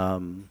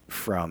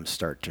from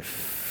start to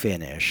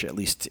finish, at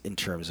least in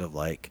terms of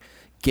like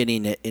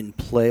getting it in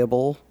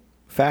playable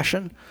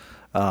fashion.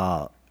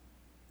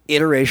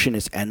 Iteration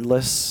is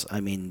endless.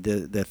 I mean,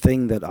 the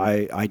thing that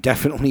I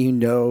definitely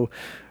know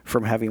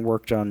from having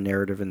worked on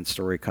narrative and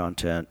story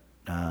content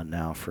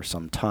now for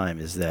some time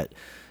is that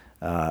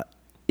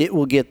it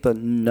will get the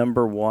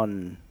number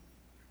one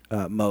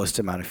most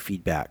amount of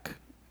feedback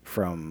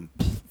from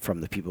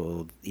the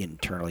people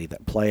internally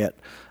that play it,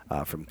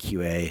 from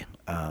QA,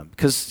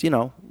 because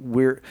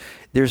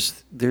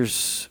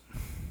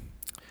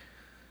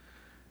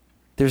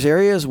there's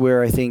areas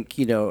where I think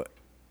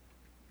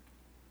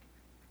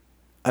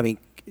I mean,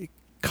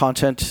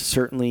 content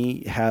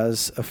certainly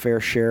has a fair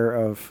share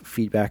of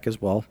feedback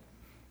as well,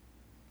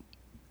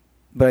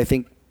 but I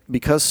think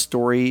because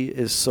story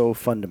is so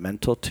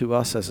fundamental to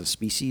us as a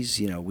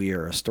species, we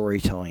are a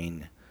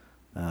storytelling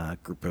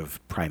group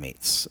of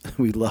primates.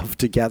 We love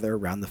to gather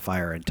around the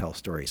fire and tell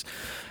stories.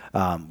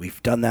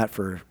 We've done that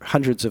for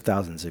hundreds of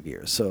thousands of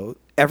years. So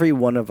every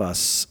one of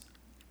us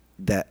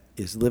that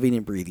is living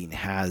and breathing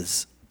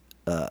has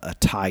a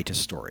tie to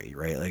story,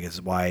 right? Like,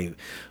 it's why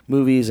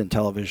movies and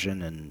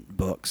television and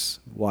books,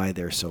 why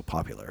they're so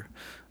popular.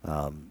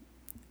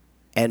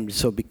 And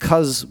so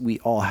because we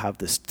all have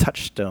this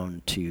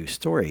touchstone to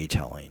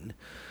storytelling,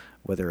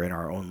 whether in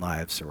our own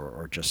lives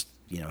or just,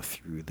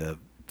 through the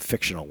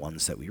fictional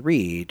ones that we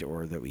read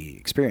or that we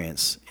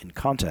experience in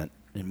content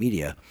and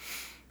media,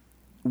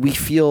 we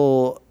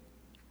feel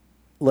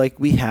like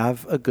we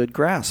have a good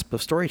grasp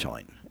of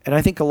storytelling. And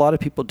I think a lot of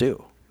people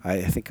do.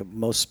 I think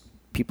most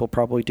people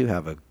probably do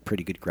have a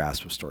pretty good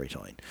grasp of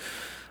storytelling.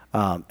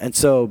 And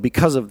so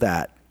because of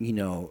that,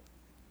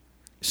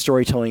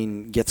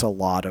 storytelling gets a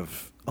lot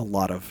of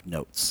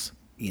notes.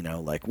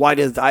 Like, why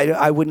did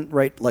I wouldn't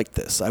write like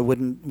this. I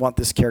wouldn't want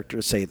this character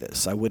to say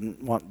this. I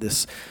wouldn't want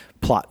this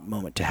plot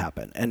moment to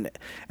happen. And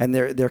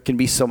there can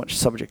be so much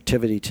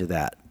subjectivity to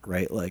that,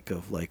 right? Like,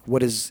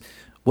 what is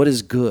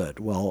good?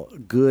 Well,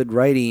 good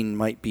writing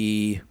might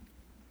be,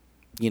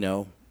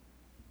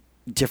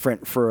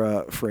 different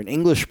for an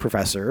English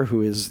professor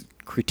who is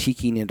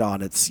critiquing it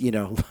on its,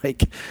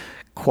 like,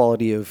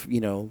 quality of,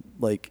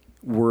 like,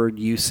 word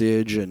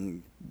usage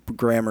and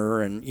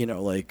grammar and,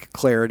 like,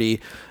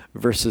 clarity,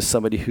 versus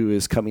somebody who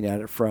is coming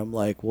at it from,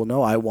 like, well,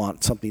 no, I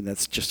want something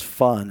that's just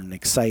fun and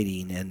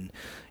exciting, and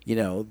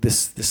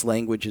this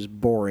language is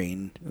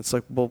boring. It's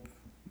like, well,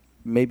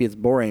 maybe it's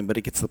boring, but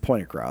it gets the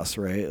point across,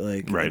 right?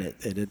 Like, right.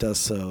 And it does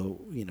so,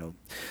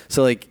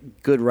 so,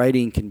 like, good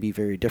writing can be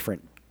very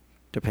different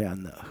depending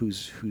on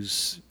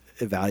who's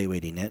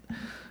evaluating it.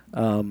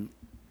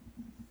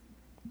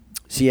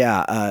 So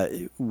yeah,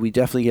 we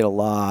definitely get a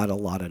lot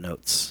of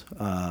notes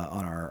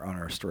on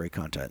our story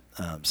content.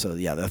 So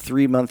yeah, the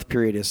 3-month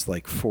period is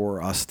like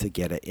for us to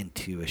get it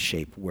into a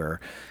shape where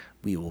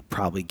we will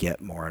probably get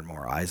more and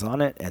more eyes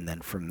on it, and then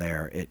from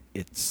there,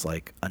 it's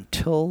like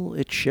until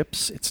it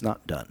ships, it's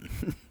not done.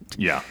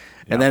 Yeah.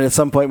 And then at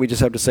some point, we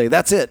just have to say,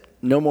 that's it,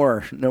 no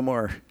more.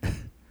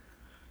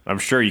 I'm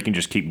sure you can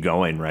just keep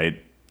going,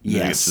 right?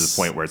 Yes. It gets to the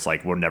point where it's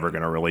like, we're never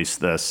going to release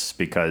this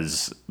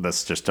because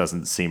this just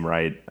doesn't seem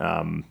right.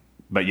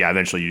 But yeah,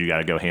 eventually you got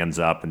to go hands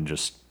up and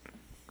just,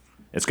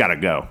 it's got to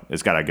go.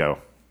 It's got to go.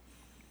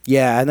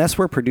 Yeah, and that's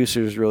where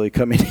producers really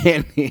come in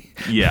handy.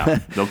 Yeah,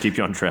 they'll keep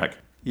you on track.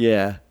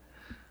 Yeah.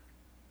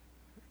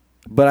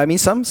 But I mean,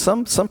 some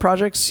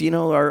projects,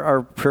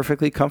 are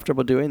perfectly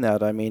comfortable doing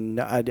that. I mean,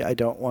 I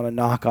don't want to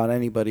knock on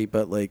anybody,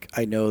 but like,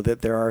 I know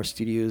that there are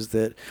studios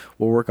that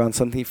will work on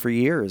something for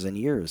years and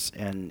years,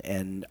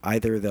 and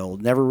either they'll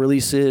never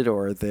release it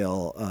or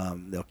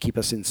they'll keep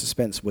us in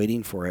suspense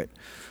waiting for it.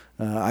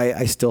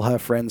 I still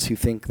have friends who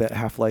think that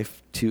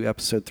Half-Life 2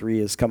 Episode 3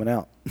 is coming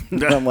out.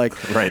 I'm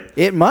like, right.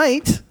 It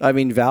might. I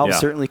mean, Valve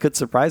certainly could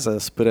surprise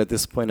us, but at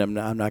this point, I'm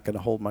not going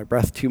to hold my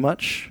breath too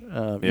much,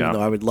 even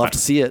though I would love to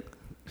see it.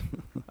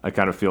 I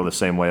kind of feel the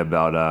same way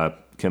about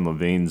Kim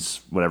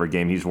Levine's whatever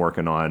game he's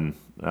working on.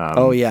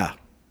 Oh, yeah.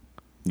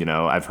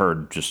 I've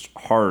heard just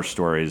horror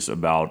stories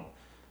about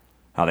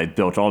how they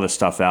built all this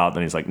stuff out.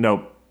 Then he's like,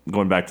 nope,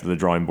 going back to the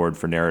drawing board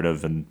for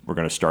narrative, and we're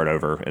going to start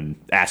over. And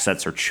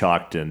assets are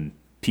chucked, and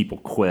people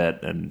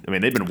quit. And, I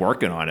mean, they've been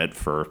working on it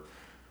for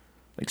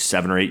like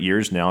 7 or 8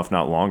 years now, if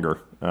not longer.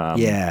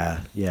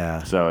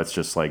 Yeah. So it's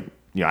just like,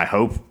 I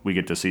hope we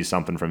get to see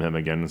something from him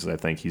again, because I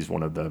think he's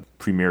one of the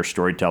premier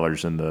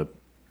storytellers in the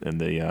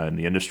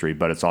industry,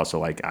 but it's also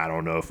like, I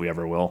don't know if we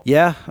ever will.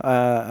 Yeah,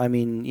 I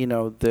mean,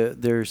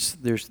 there's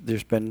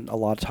been a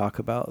lot of talk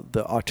about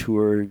the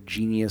auteur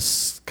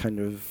genius kind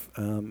of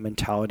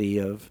mentality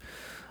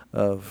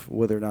of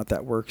whether or not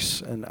that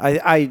works, and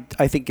I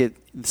think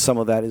some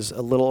of that is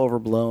a little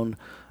overblown,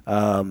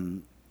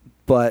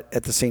 but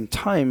at the same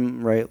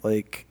time, right?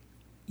 Like,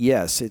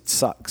 yes, it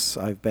sucks.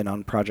 I've been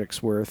on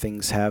projects where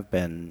things have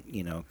been,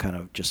 kind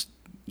of just,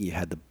 you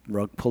had the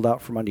rug pulled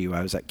out from under you.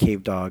 I was at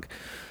Cave Dog.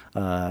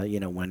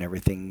 When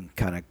everything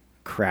kind of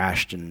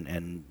crashed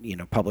and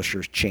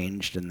publishers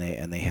changed and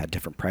they had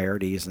different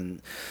priorities,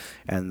 and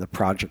the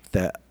project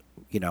that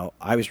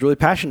I was really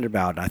passionate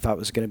about and I thought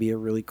was going to be a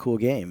really cool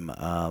game,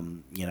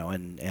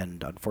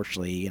 and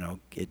unfortunately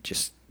it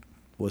just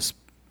was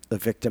the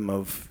victim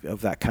of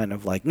that kind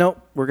of like, nope,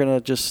 we're going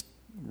to just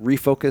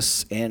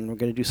refocus and we're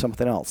going to do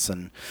something else,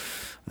 and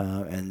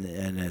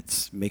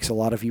it makes a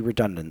lot of you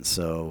redundant.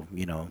 So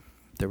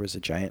there was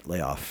a giant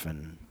layoff,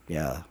 and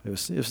yeah, it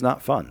was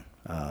not fun.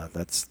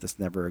 That's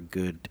never a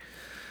good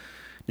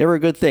never a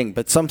good thing,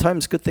 but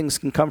sometimes good things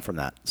can come from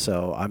that.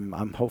 So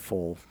I'm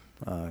hopeful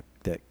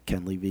that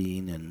Ken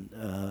Levine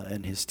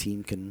and his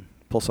team can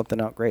pull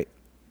something out great.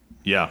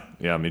 Yeah,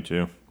 me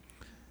too.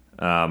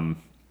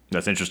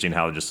 That's interesting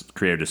how just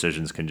creative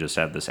decisions can just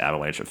have this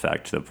avalanche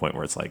effect to the point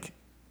where it's like,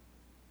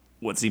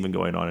 what's even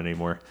going on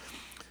anymore?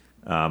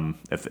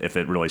 If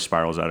it really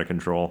spirals out of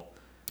control.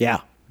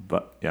 Yeah.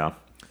 But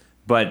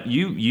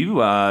you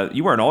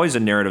weren't always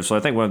in narrative, so I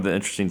think one of the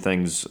interesting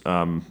things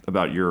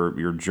about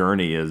your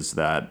journey is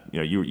that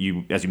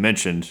you as you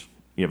mentioned,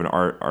 you have an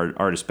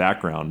artist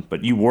background,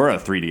 but you were a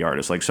 3D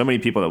artist. Like so many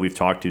people that we've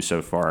talked to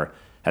so far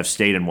have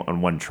stayed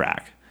on one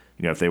track.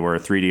 If they were a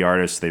 3D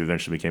artist, they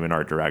eventually became an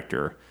art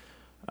director.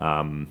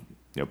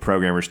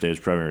 Programmers stay as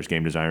programmers,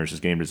 game designers as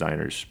game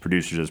designers,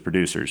 producers as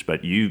producers.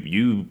 But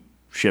you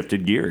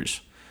shifted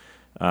gears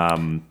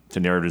to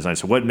narrative design.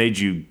 So what made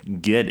you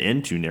get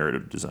into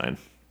narrative design?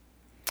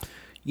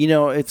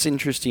 It's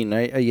interesting.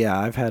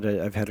 I've had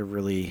a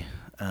really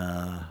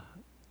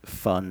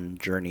fun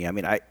journey. I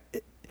mean,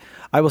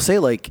 I will say,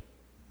 like,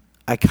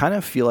 I kind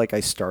of feel like I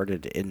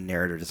started in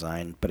narrative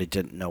design, but I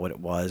didn't know what it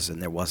was,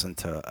 and there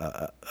wasn't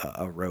a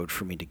road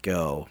for me to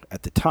go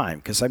at the time.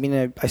 Because, I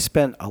mean, I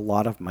spent a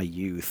lot of my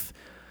youth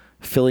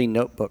filling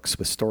notebooks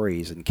with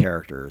stories and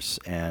characters,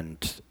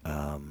 and,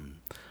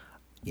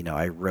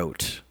 I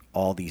wrote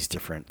all these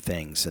different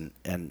things,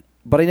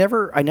 but I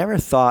never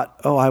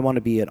thought, oh, I want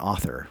to be an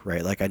author,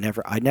 right? Like I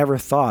never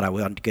thought I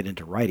wanted to get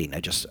into writing.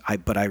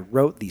 But I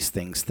wrote these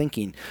things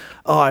thinking,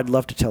 oh, I'd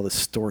love to tell this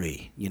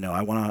story.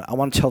 I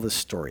want to tell this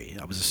story.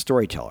 I was a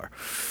storyteller.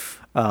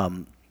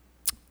 But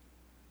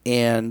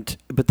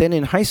then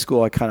in high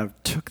school, I kind of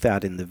took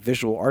that in the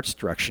visual arts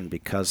direction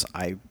because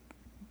I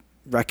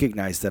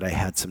recognized that I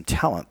had some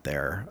talent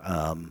there.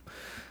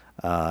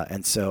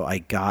 And so I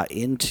got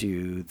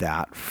into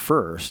that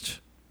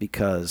first,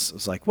 because it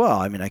was like, well,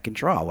 I mean, I can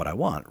draw what I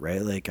want,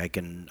 right? Like I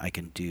can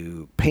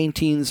do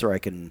paintings, or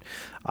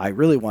I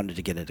really wanted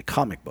to get into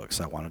comic books.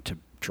 I wanted to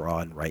draw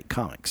and write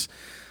comics.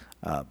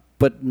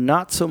 But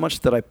not so much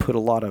that I put a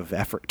lot of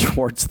effort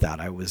towards that.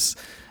 I was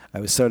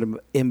sort of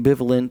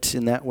ambivalent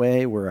in that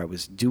way, where I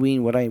was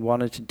doing what I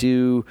wanted to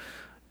do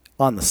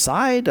on the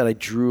side, and I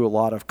drew a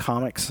lot of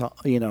comics,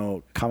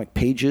 comic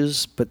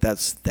pages, but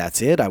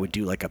that's it. I would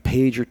do like a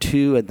page or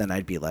two, and then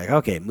I'd be like,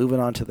 okay, moving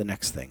on to the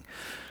next thing.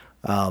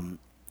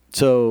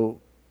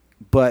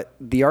 But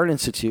the Art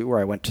Institute, where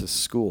I went to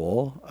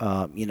school,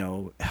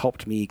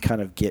 helped me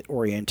kind of get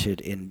oriented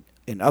in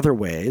other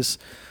ways,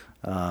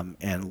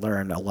 and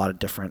learn a lot of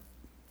different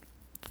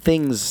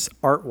things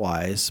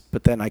art-wise.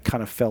 But then I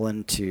kind of fell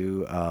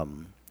into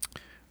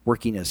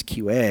working as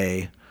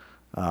QA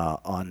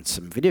on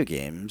some video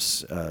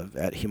games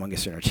at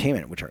Humongous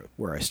Entertainment,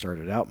 where I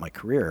started out my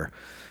career.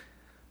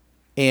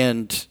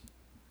 And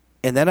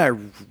then I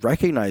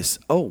recognized,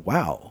 oh,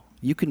 wow,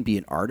 you can be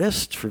an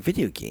artist for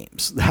video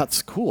games.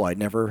 That's cool. I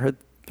never had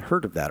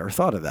heard of that or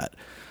thought of that.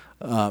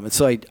 And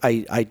so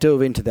I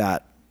dove into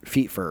that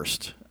feet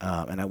first,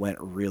 and I went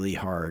really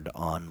hard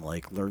on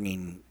like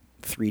learning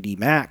 3D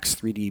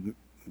Max,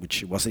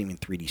 which wasn't even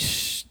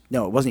 3D.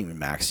 No, it wasn't even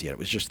Max yet. It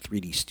was just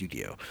 3D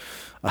Studio,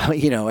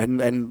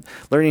 and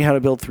learning how to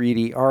build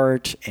 3D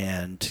art,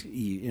 and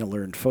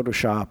learned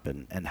Photoshop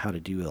and how to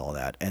do all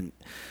that. And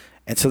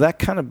so that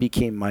kind of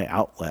became my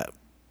outlet,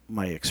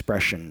 my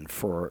expression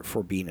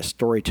for being a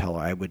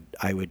storyteller.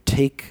 I would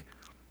take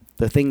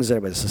the things that I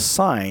was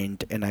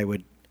assigned, and I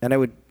would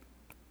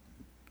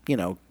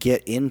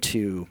get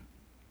into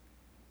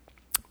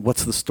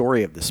what's the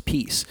story of this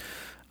piece.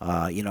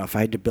 If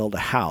I had to build a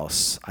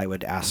house, I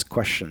would ask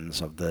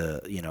questions of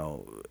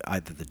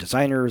either the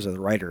designers or the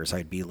writers.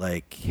 I'd be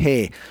like,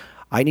 hey,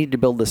 I need to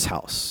build this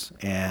house,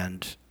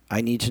 and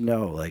I need to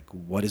know, like,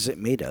 what is it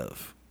made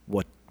of?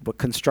 What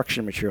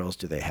construction materials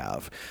do they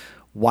have?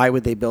 Why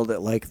would they build it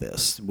like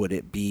this? Would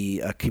it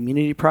be a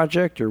community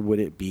project, or would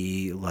it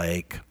be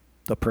like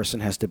the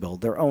person has to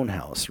build their own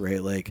house,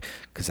 right? Like,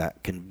 because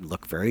that can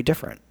look very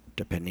different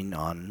depending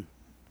on,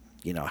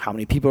 how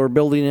many people are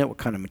building it, what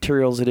kind of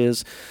materials it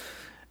is.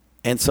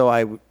 And so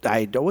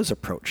I'd always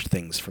approached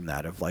things from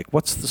that of like,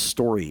 what's the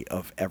story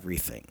of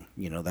everything?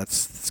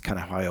 That's kind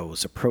of how I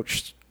always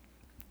approached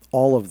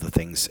all of the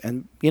things.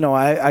 And,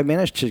 I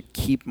managed to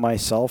keep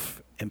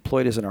myself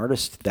employed as an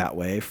artist that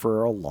way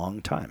for a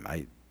long time.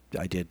 I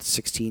did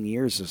 16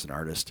 years as an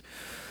artist.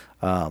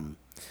 But,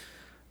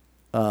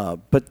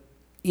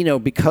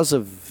 because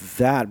of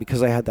that,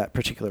 because I had that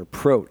particular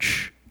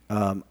approach,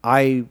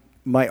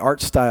 my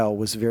art style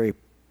was very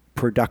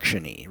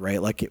production-y,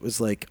 right? Like it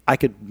was like I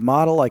could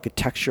model, I could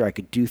texture, I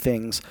could do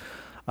things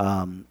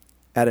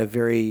at a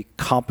very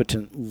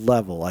competent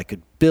level. I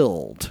could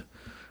build,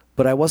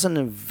 but I wasn't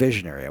a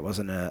visionary. I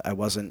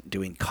wasn't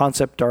doing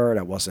concept art.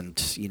 I wasn't,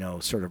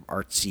 sort of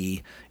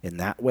artsy in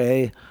that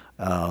way.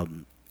 And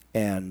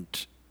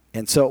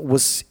so it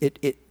was,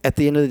 it at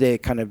the end of the day,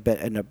 it kind of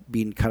ended up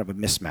being kind of a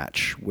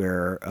mismatch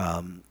where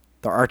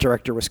the art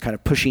director was kind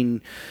of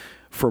pushing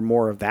for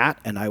more of that,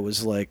 and I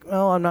was like,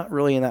 well, I'm not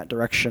really in that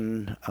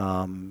direction.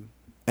 And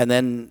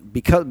then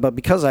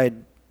because I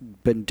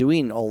been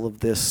doing all of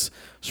this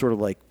sort of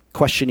like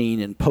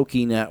questioning and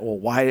poking at, well,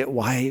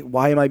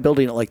 why am I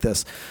building it like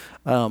this?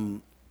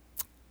 I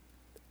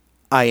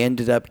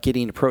ended up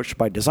getting approached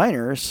by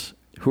designers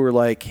who were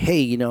like, hey,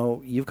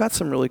 you've got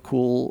some really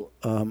cool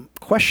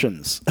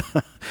questions.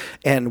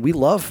 And we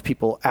love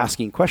people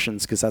asking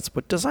questions because that's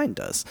what design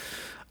does.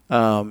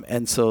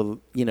 And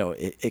so,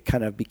 it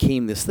kind of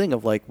became this thing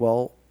of like,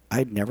 well,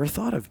 I'd never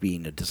thought of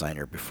being a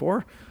designer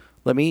before.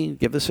 Let me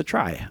give this a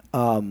try.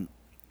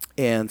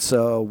 And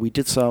so we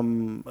did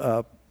some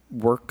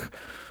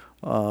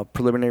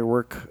preliminary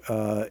work.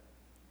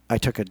 I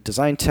took a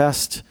design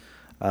test,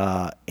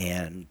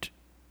 and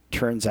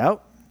turns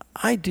out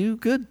I do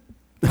good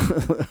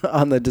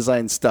on the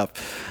design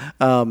stuff.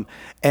 And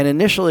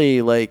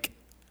initially, like,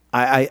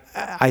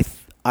 I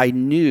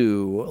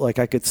knew, like,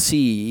 I could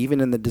see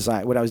even in the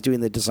design, when I was doing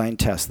the design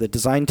test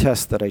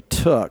that I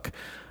took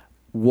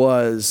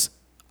was,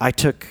 I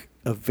took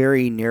a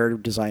very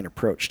narrative design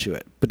approach to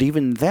it. But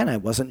even then, I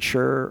wasn't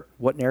sure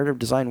what narrative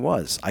design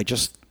was. I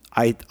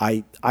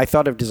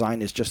thought of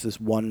design as just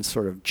this one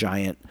sort of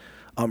giant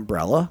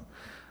umbrella,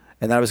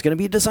 and that I was going to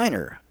be a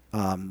designer,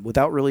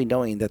 without really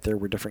knowing that there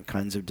were different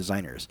kinds of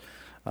designers.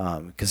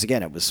 Because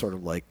again, it was sort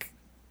of like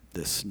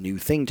this new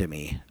thing to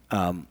me.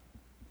 And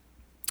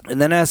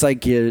then as I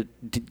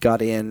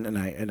got in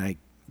and I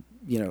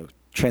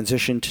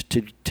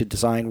transitioned to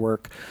design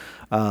work,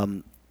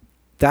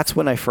 that's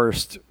when I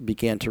first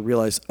began to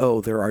realize,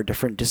 oh, there are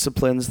different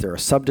disciplines, there are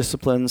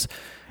subdisciplines,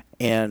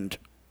 and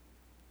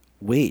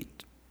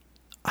wait,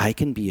 I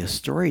can be a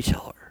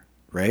storyteller,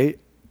 right?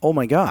 Oh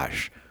my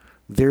gosh,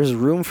 there's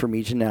room for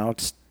me to now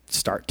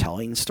start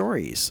telling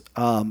stories.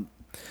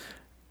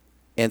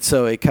 And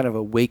so it kind of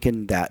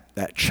awakened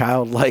that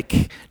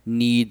childlike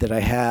need that I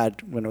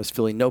had when I was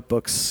filling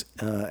notebooks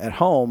at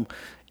home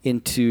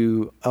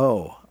into,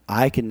 oh,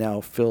 I can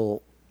now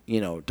fill,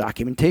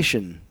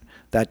 documentation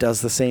that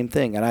does the same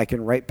thing. And I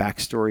can write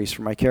backstories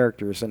for my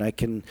characters, and I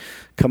can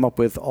come up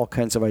with all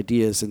kinds of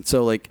ideas. And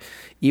so, like,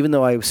 even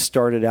though I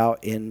started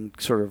out in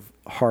sort of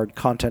hard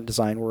content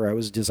design where I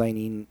was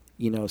designing,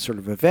 sort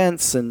of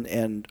events and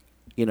kind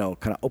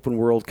of open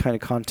world kind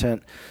of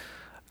content,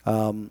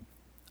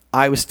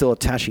 I was still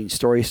attaching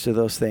stories to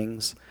those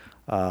things.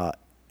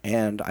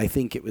 And I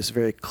think it was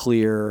very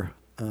clear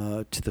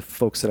to the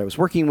folks that I was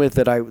working with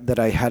that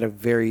I had a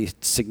very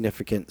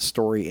significant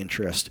story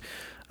interest.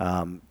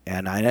 And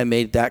I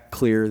made that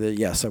clear that,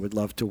 yes, I would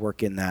love to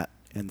work in that.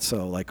 And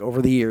so, like,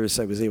 over the years,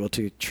 I was able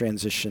to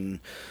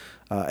transition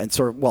and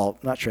sort of, well,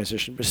 not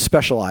transition, but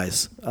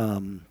specialize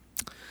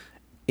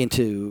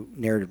into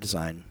narrative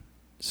design.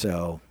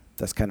 So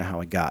that's kind of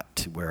how I got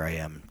to where I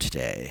am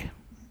today.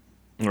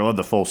 I love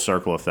the full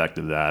circle effect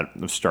of that,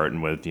 of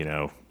starting with,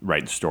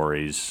 writing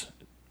stories,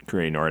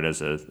 creating art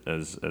as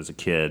a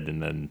kid,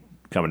 and then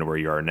coming to where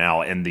you are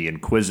now, and the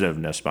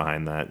inquisitiveness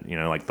behind that,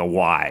 like the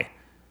why.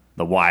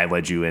 The why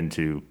led you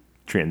into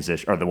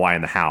transition, or the why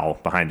and the how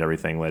behind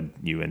everything led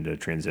you into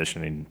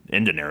transitioning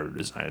into narrative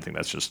design. I think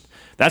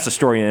that's a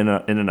story in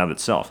and of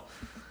itself.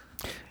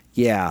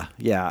 Yeah,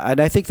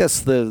 and I think that's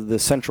the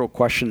central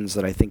questions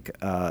that I think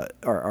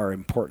are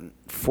important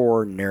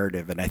for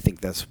narrative, and I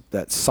think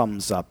that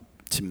sums up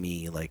to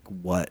me like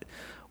what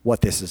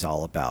this is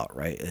all about,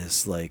 right?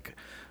 Is like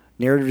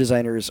narrative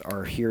designers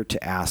are here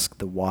to ask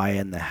the why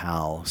and the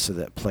how so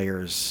that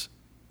players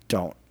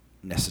don't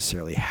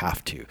necessarily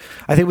have to.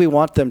 I think we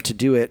want them to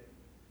do it,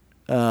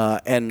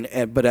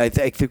 but I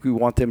think we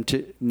want them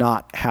to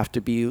not have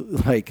to be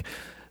like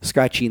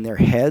scratching their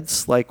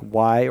heads like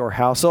why or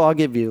how. So I'll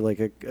give you like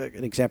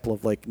an example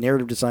of like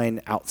narrative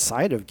design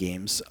outside of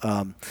games.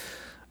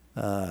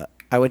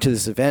 I went to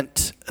this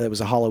event. It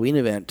was a Halloween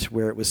event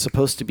where it was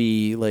supposed to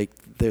be like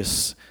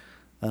this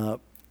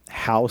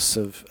house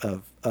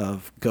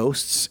of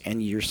ghosts,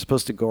 and you're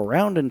supposed to go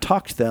around and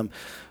talk to them,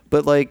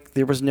 but like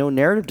there was no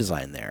narrative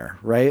design there,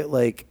 right?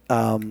 Like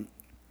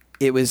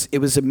it was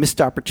a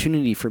missed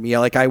opportunity for me.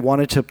 Like I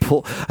wanted to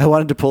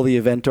pull the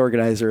event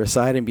organizer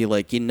aside and be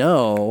like,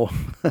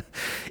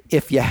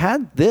 if you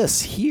had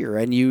this here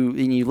and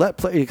you let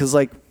play, because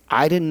like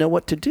I didn't know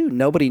what to do.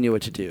 Nobody knew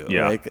what to do.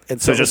 Yeah. And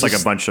so just like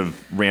a bunch of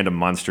random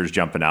monsters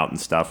jumping out and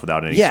stuff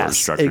without any sort of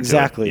structure.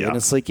 Exactly. To it. Yeah. And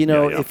it's like,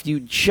 if you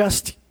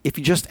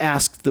just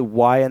ask the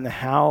why and the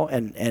how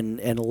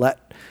and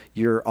let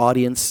your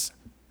audience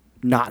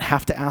not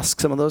have to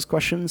ask some of those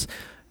questions,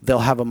 they'll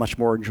have a much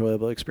more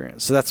enjoyable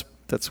experience. So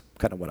that's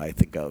kind of what I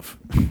think of.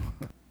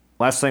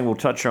 Last thing we'll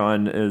touch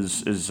on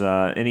is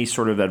any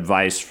sort of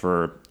advice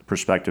for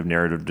prospective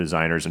narrative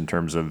designers in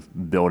terms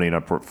of building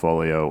a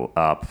portfolio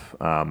up.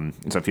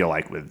 So I feel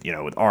like with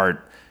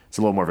art, it's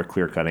a little more of a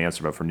clear-cut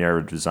answer, but for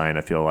narrative design,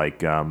 I feel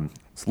like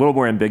it's a little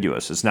more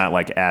ambiguous. It's not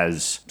like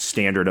as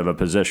standard of a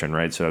position,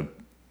 right? So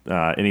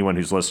anyone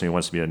who's listening who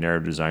wants to be a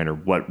narrative designer,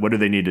 what do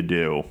they need to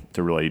do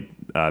to really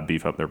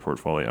beef up their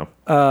portfolio?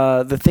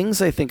 The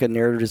things I think a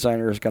narrative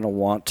designer is going to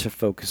want to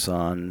focus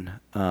on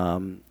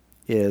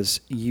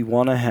is you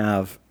want to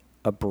have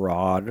a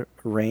broad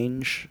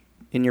range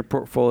in your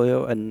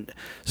portfolio. And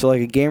so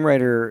like a game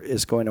writer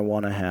is going to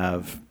want to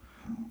have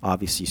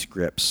obviously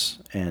scripts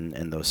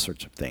and those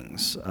sorts of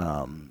things,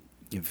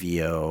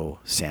 VO,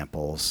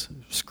 samples,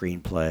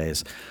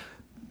 screenplays.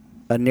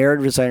 A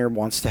narrative designer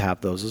wants to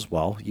have those as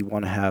well. You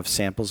want to have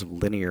samples of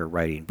linear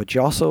writing, but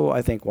you also,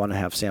 I think, want to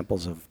have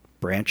samples of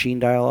branching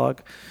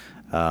dialogue,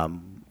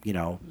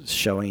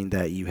 showing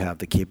that you have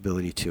the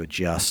capability to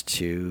adjust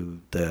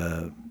to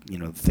the,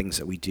 things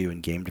that we do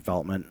in game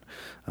development,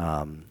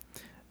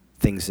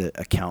 things that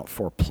account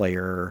for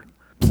player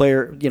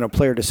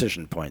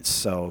decision points.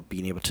 So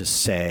being able to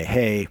say,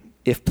 hey,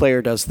 if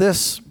player does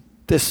this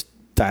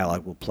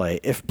dialogue will play.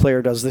 If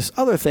player does this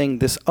other thing,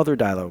 this other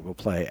dialogue will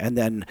play. And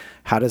then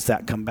how does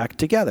that come back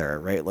together,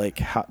 right? Like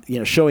how,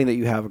 showing that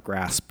you have a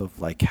grasp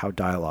of like how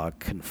dialogue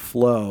can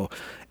flow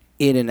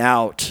in and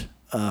out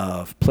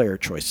of player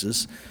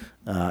choices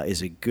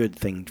is a good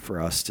thing for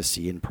us to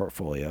see in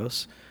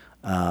portfolios.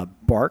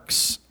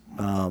 Barks.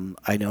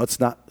 I know it's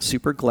not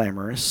super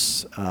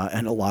glamorous,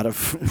 and a lot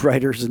of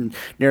writers and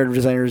narrative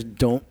designers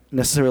don't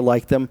necessarily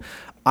like them.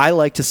 I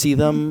like to see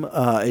them.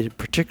 In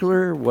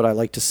particular, what I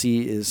like to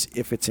see is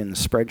if it's in a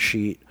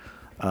spreadsheet,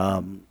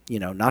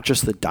 not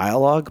just the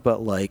dialogue,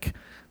 but like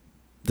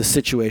the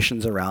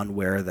situations around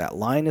where that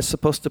line is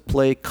supposed to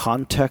play,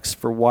 context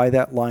for why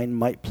that line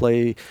might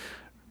play.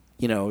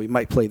 You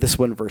might play this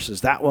one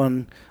versus that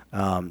one.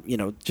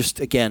 Just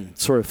again,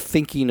 sort of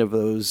thinking of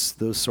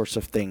those sorts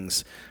of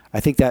things.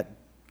 I think that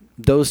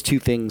those two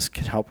things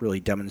can help really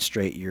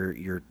demonstrate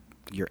your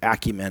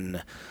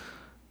acumen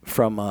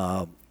from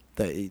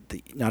the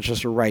not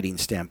just a writing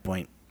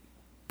standpoint,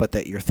 but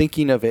that you're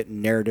thinking of it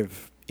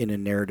in a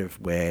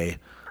narrative way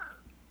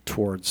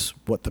towards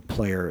what the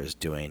player is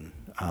doing,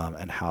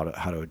 and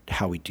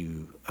how we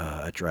do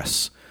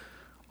address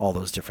all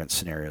those different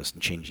scenarios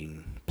and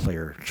changing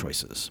player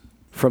choices.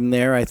 From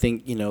there, I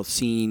think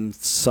seeing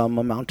some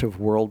amount of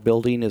world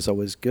building is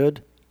always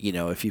good.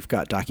 If you've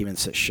got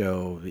documents that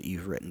show that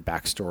you've written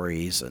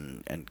backstories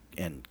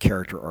and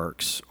character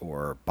arcs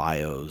or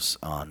bios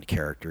on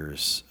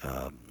characters,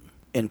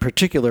 in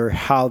particular,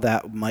 how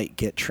that might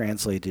get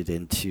translated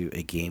into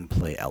a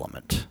gameplay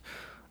element.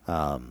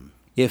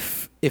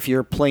 If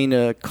you're playing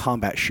a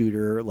combat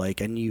shooter,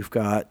 and you've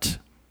got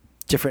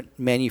different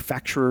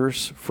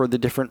manufacturers for the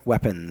different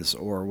weapons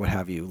or what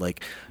have you,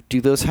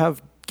 do those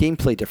have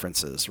gameplay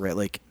differences,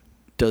 right?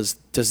 Does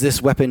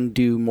this weapon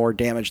do more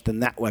damage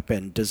than that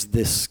weapon? Does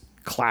this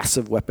class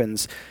of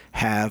weapons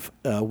have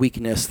a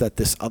weakness that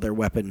this other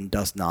weapon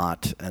does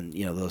not? And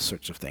those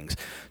sorts of things,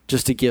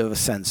 just to give a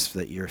sense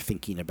that you're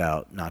thinking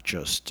about not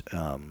just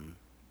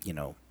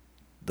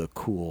the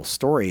cool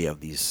story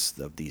of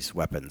these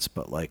weapons,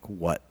 but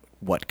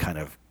what kind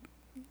of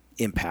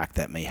impact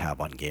that may have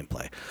on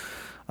gameplay.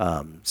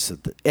 So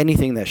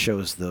anything that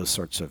shows those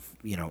sorts of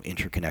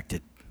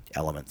interconnected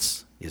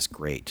elements is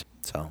great.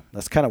 So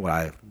that's kind of what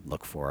I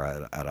look for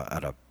at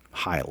a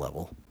high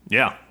level.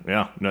 Yeah.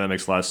 No, that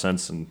makes a lot of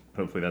sense, and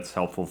hopefully that's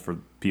helpful for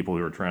people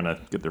who are trying to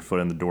get their foot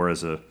in the door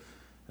as a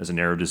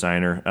narrative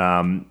designer.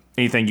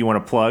 Anything you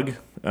want to plug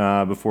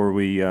before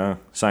we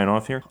sign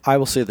off here? I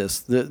will say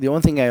this: the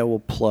only thing I will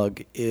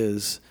plug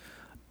is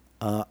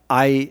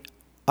I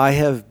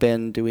have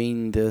been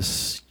doing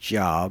this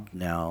job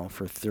now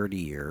for 30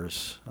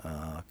 years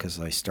because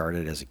I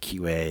started as a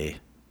QA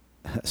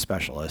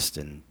specialist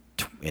in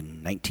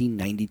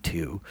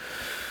 1992.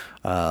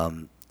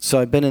 So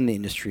I've been in the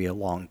industry a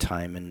long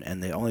time,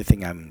 and the only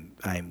thing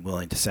I'm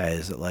willing to say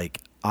is that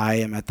I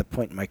am at the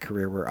point in my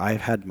career where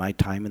I've had my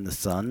time in the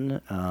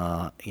sun.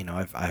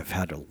 I've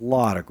had a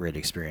lot of great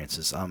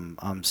experiences.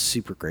 I'm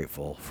super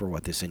grateful for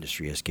what this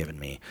industry has given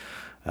me.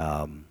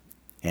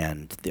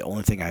 And the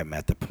only thing I'm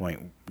at the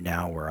point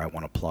now where I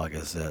want to plug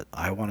is that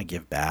I want to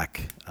give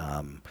back.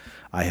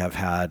 I have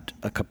had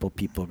a couple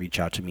people reach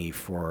out to me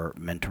for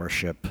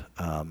mentorship,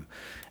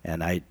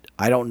 and I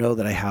don't know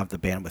that I have the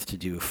bandwidth to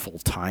do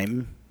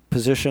full-time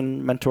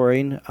position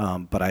mentoring,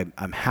 but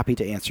I'm happy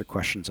to answer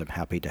questions. I'm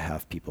happy to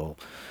have people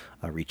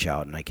reach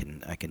out, and I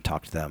can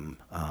talk to them.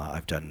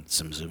 I've done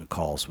some Zoom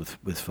calls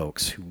with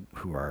folks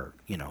who are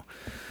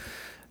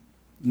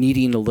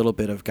needing a little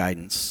bit of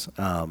guidance.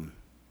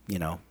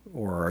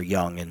 Or are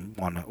young and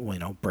want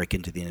to, break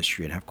into the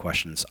industry and have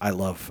questions. I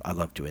love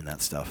doing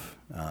that stuff.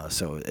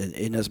 So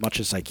in as much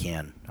as I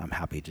can, I'm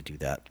happy to do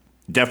that.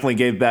 Definitely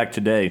gave back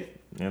today.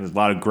 And there's a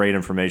lot of great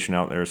information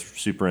out there. It's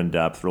super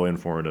in-depth, really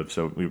informative.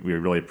 So we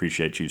really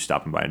appreciate you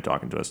stopping by and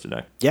talking to us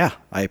today. Yeah,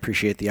 I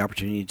appreciate the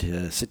opportunity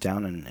to sit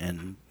down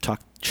and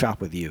talk shop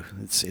with you.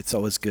 It's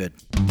always good.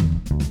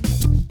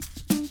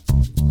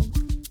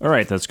 All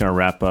right, that's going to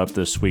wrap up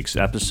this week's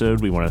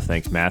episode. We want to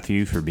thank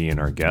Matthew for being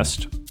our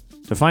guest.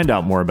 To find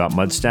out more about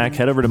Mudstack,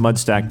 head over to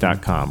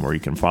mudstack.com, where you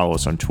can follow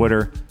us on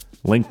Twitter,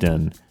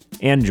 LinkedIn,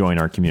 and join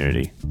our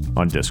community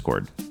on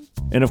Discord.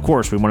 And of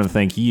course, we want to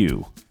thank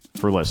you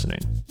for listening.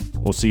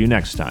 We'll see you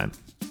next time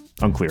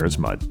on Clear as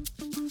Mud.